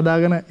ජීවිතය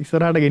හදාගෙන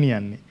ඉස්සරහට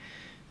ගෙනියන්නේ.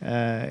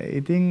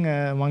 ඉතින්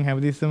මම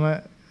හැමතිස්සෙම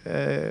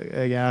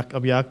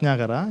අපි යාඥා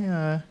කරා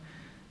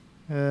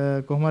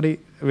කොහොම හරි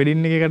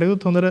වෙඩින් එකේ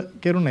කටයුතු හොඳට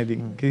කෙරුණා.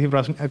 ඉතින් කිසි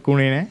ප්‍රශ්නයක්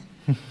වුණේ නැහැ.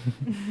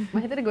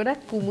 මම හිතන්නේ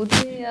ගොඩක්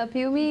කුමුදේ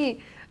පියුමි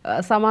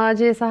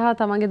සමාජයේ සහ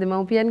තමන්ගේ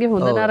දෙමව්පියන්ගේ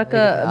හොඳ නරක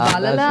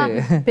බලලා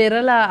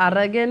පෙරලා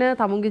අරගෙන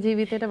තමුන්ගේ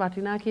ජීවිතයට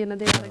වටිනා කියන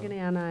දේ අරගෙන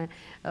යන අය.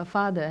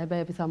 ෆාදර්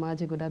හැබැයි අපි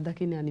සමාජයේ ගොඩක්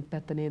දකින්නේ අනිත්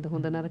පැත්ත නේද?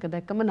 හොඳ නරක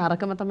දැක්කම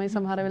නරකම තමයි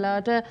සමහර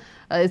වෙලාවට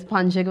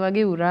ස්පන්ජ් එක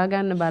වගේ උරා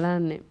ගන්න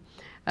බලන්නේ.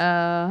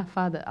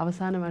 ෆාදර්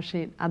අවසාන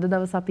වශයෙන් අද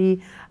දවස් අපි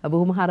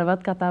බොහොම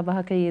හරවත් කතා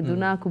බහක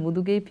යෙදුනා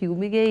කුමුදුගේ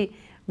පියුමිගේ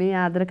මේ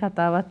ආදර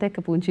කතාවත් එක්ක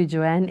පුංචි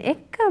ජොයන්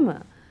එක්කම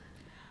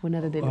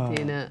මොනද දෙන්න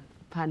තියෙන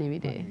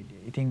පණිවිඩය.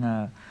 ඉතින්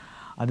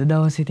අද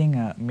දවසේ ඉතින්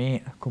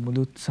මේ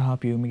කුමුදුත් සහ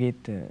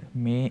පියුමිගෙත්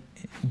මේ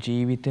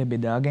ජීවිතය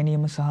බෙදා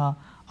ගැනීම සහ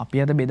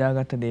අපි අද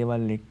බෙදාගත්ත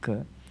දේවල් එක්ක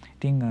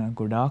ඉතින්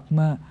ගොඩාක්ම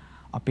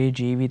අපේ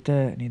ජීවිත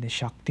නේද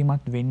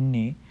ශක්තිමත්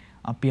වෙන්නේ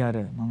අපි අර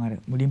මම අර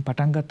මුලින්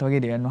පටන් ගත්තා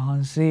වගේ දෙවියන්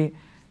වහන්සේ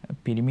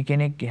පිරිමි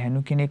කෙනෙක් ගැහැණු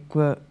කෙනෙක්ව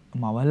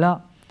මවලා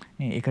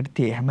නේ ඒකට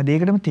හැම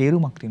දෙයකටම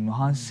තේරුමක් තියෙනවා.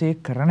 වහන්සේ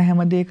කරන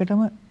හැම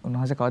දෙයකටම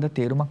උන්වහන්සේ කවදා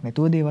තේරුමක්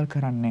නැතුව දේවල්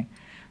කරන්නේ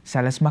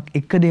සැලස්මක්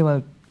එක්ක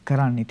දේවල්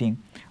කරන්නේ. ඉතින්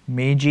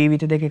මේ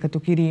ජීවිත දෙක එකතු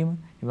කිරීම,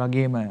 ඒ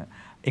වගේම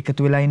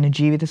එකතු වෙලා ඉන්න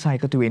ජීවිත සහ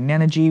එකතු වෙන්න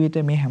යන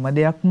ජීවිත මේ හැම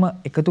දෙයක්ම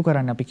එකතු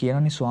කරන්න අපි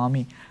කියනනේ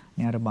ස්වාමී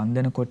නේ අර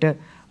බන්ධන කොට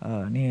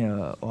නේ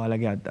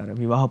ඔයාලගේ අර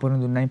විවාහ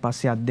පුරන දුන්නයින්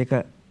පස්සේ අත් දෙක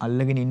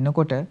අල්ලගෙන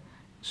ඉන්නකොට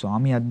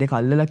ස්වාමී අත් දෙක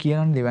අල්ලලා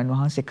කියනනේ දෙවන්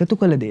වහන්සේ එකතු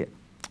කළ දෙය.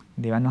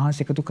 දෙවන්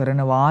වහන්සේ එකතු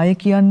කරන වාය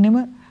කියන්නෙම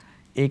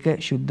ඒක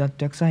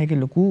සුද්ධත්වයක් සහ ඒකේ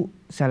ලොකු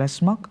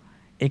සැලැස්මක්,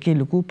 ඒකේ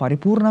ලොකු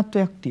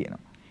පරිපූර්ණත්වයක්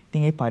තියෙනවා.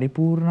 ඉතින් ඒ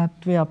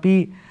පරිපූර්ණත්වය අපි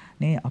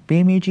නේ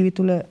අපේ මේ ජීවිත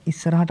තුළ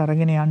ඉස්සරහට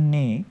අරගෙන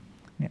යන්නේ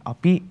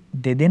අපි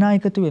දෙදෙනා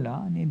එකතු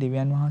වෙලා නේ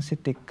දෙවියන්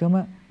වහන්සේත් එක්කම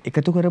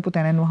එකතු කරපු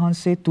තැනන්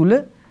වහන්සේ තුල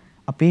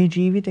අපේ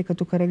ජීවිත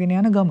එකතු කරගෙන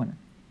යන ගමන.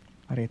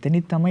 අර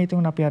එතනින් තමයි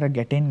එතකොට අපි අර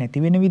ගැටෙන්නේ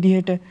නැති වෙන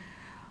විදිහට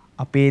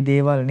අපේ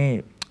දේවල් නේ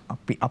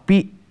අපි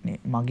නේ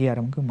මගේ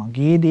අරමුක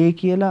මගේ දේ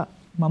කියලා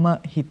මම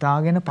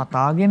හිතාගෙන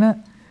පතාගෙන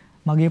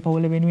මගේ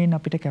පවුල වෙනුවෙන්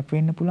අපිට කැප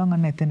වෙන්න පුළුවන්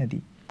අන්න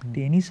එතනදී.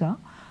 ඒ නිසා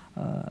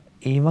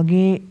ඒ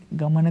වගේ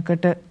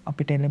ගමනකට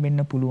අපිට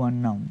එළඹෙන්න පුළුවන්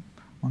නම්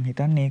මම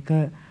හිතන්නේ ඒක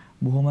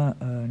බොහොම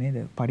නේද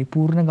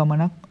පරිපූර්ණ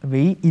ගමනක්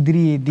වෙයි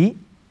ඉදිරියේදී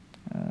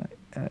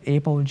ඒ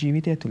පෞල්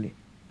ජීවිතය තුලේ.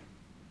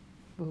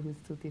 බොහොම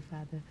ස්තුතියි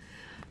ෆාදර්.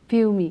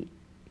 පියුමි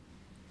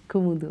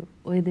කුමුදු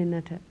ඔය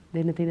දෙන්නට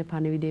දෙන්න තියෙන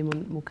පණිවිඩය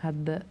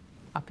මොකද්ද?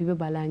 අපිව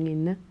බලන්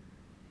ඉන්න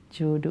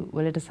ජෝඩු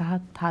වලට සහ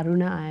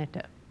තරුණ අයට.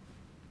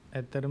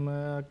 ඇත්තටම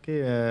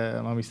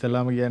මම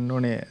ඉස්සෙල්ලාම කියන්න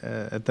ඕනේ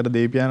ඇත්තට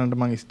දෙවියන්ට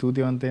මම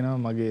ස්තුතිවන්ත වෙනවා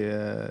මගේ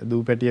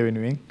දූ පැටිය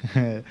වෙනුවෙන්.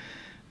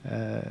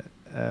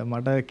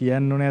 මට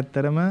කියන්න ඕනේ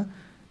ඇත්තටම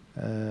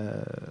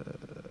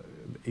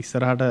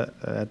ඉස්සරහට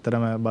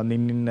ඇත්තටම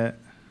බඳින්න ඉන්න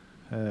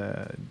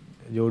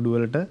ජෝඩු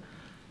වලට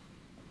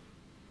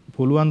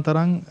පුළුවන්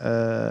තරම්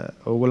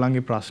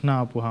ඕගොල්ලන්ගේ ප්‍රශ්න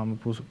ආපුවාම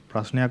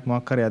ප්‍රශ්නයක්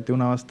මොකක් හරි ඇති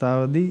වුණ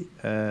අවස්ථාවේදී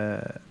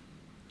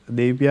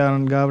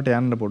දෙවියන් ගාවට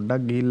යන්න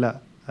පොඩ්ඩක් ගිහිල්ලා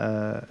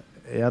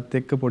එයත්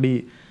එක්ක පොඩි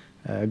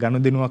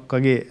ගනුදෙනුවක්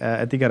වගේ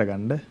ඇති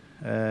කරගන්න.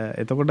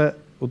 එතකොට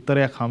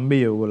උත්තරයක්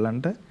හම්බෙයි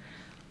ඕගොල්ලන්ට.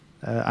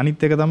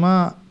 අනිත් එක තමයි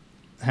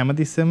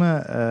හැමතිස්සෙම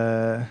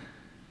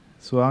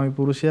ස්වාමි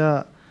පුරුෂයා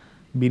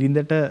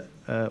බිරිඳට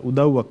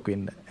උදව්වක්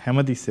වෙන්න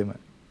හැමතිස්සෙම.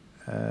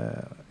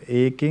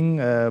 ඒකෙන්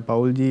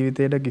පෞල්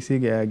ජීවිතයට කිසි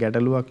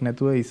ගැටලුවක්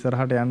නැතුව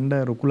ඉස්සරහට යන්න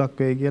රුකුලක්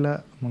වෙයි කියලා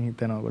මම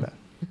හිතනවා ගොඩක්.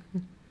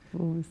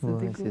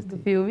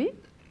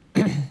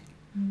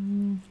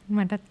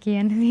 මටත්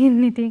කියන්න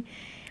තියෙන්නේ ඉතින්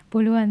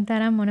පුළුවන්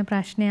තරම් මොන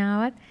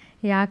ප්‍රශ්නාවක්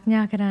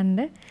යාඥා කරන්න.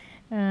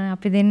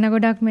 අපි දෙන්න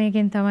ගොඩක්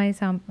මේකෙන් තමයි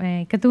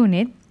එකතු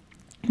වුනේ.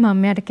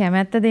 මම මෙයාට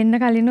කැමැත්ත දෙන්න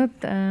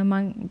කලිනුත් මම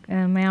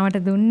මෙයාට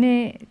දුන්නේ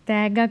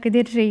තෑග්ගක්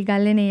විදිහට ශ්‍රී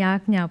ගල්ලේනේ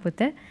යාඥා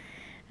පොත.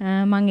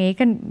 මම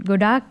ඒක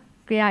ගොඩාක්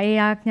ඒ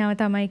යාඥාව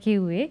තමයි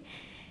කිව්වේ.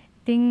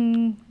 ඉතින්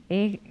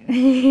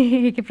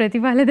ඒකේ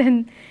ප්‍රතිඵල දැන්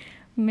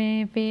මේ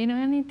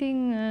පේනවනේ. ඉතින්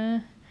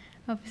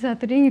අපි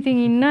සතුටින් ඉතින්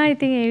ඉන්නා.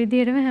 ඉතින් ඒ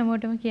විදිහටම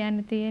හැමෝටම කියන්න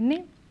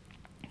තියෙන්නේ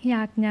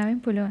යාඥාවෙන්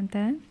පුළුවන්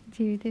තරම්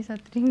ජීවිතේ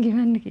සතුටින්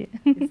ගෙවන්න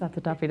කියලා.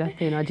 සතුට අපිට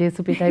තියෙනවා.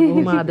 ජේසු පිටයි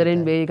බොහොම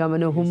ආදරෙන් මේ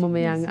ගමන ඔහුම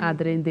මෙයන්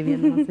ආදරෙන්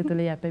දෙවියන් වහන්සේ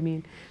තුළ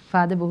යැපෙමින්.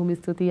 ෆාදර් බොහොම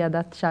ස්තුතියි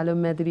අදත් ශාලොම්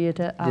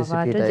මැදිරියට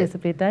ආවාට ජේසු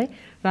පිටයි.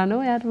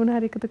 රණෝ යාට මොන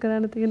හරි එකතු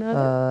කරන්න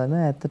තියෙනවද?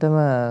 නෑ ඇත්තටම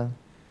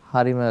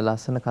හරිම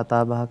ලස්සන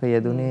කතා බහක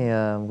යෙදුනේ.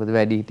 මොකද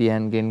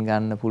වැඩිහිටියන්ගෙන්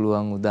ගන්න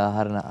පුළුවන්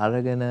උදාහරණ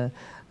අරගෙන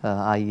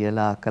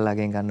අයියලා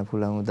අක්කලාගෙන් ගන්න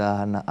පුළුවන්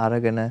උදාහරණ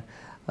අරගෙන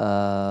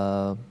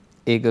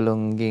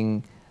ඒගොල්ලොන්ගෙන්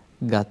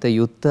ගත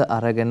යුත්ත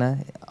අරගෙන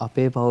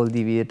අපේ පෞල්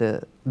දිවියට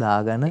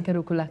දාගෙන ඒක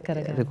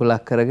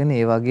රුකුලක් කරගෙන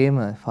ඒ වගේම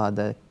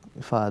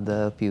ෆාදර්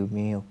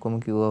පියුමි ඔක්කොම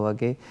කිව්වා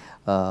වගේ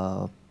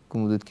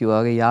කුමුදුත්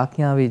කිව්වා වගේ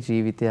යාඥාවේ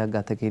ජීවිතයක්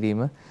ගත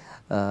කිරීම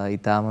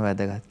ඊටාම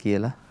වැදගත්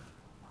කියලා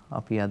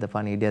අපි අද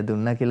පණිවිඩය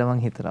දුන්නා කියලා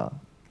මං හිතනවා.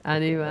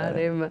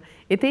 අනිවාර්යයෙන්ම.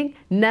 ඉතින්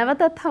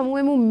නැවතත්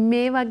හමුවෙමු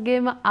මේ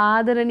වගේම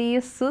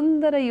ආදරණීය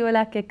සුන්දර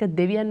යුවලක් එක්ක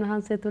දෙවියන්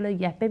වහන්සේ තුල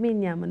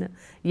යැපෙමින්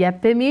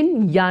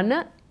යන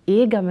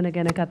ඒ ගමන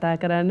ගැන කතා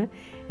කරන්න.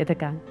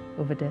 එතකන්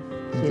ඔබට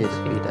ජේසු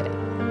පිටයි.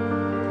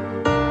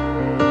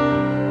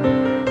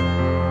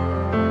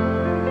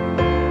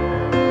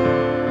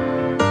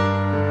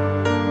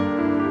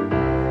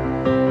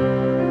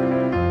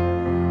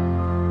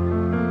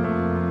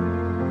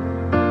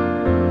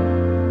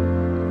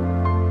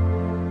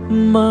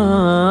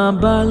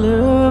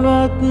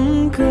 බලවත්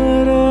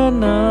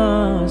කරන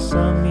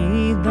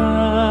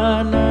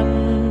සමිධානන්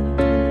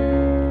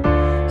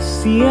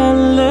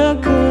සියල්ල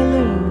කළ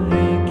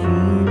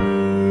හැකිවේ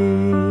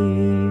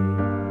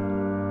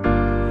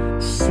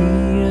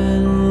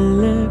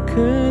සියල්ල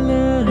කළ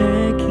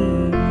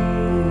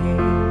හැකිවේ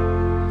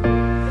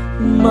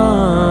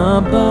මා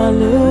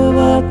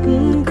බලවත්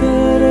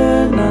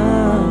කරන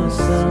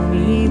සමිධානන්